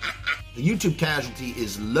 The YouTube Casualty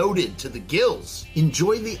is loaded to the gills.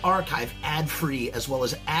 Enjoy the archive ad-free, as well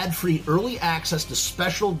as ad-free early access to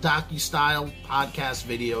special docu-style podcast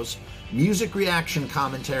videos, music reaction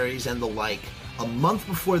commentaries, and the like, a month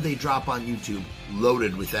before they drop on YouTube,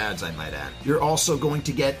 loaded with ads, I might add. You're also going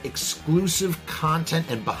to get exclusive content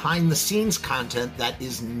and behind-the-scenes content that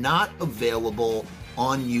is not available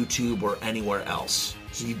on YouTube or anywhere else.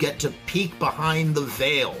 So you get to peek behind the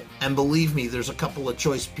veil. And believe me, there's a couple of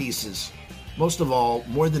choice pieces. Most of all,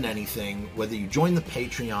 more than anything, whether you join the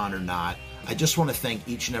Patreon or not, I just want to thank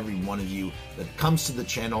each and every one of you that comes to the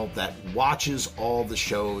channel, that watches all the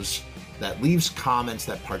shows, that leaves comments,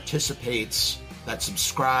 that participates, that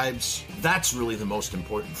subscribes. That's really the most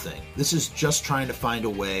important thing. This is just trying to find a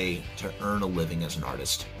way to earn a living as an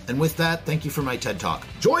artist. And with that, thank you for my TED Talk.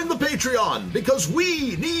 Join the Patreon, because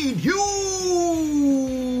we need you!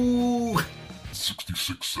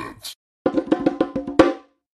 66 cents.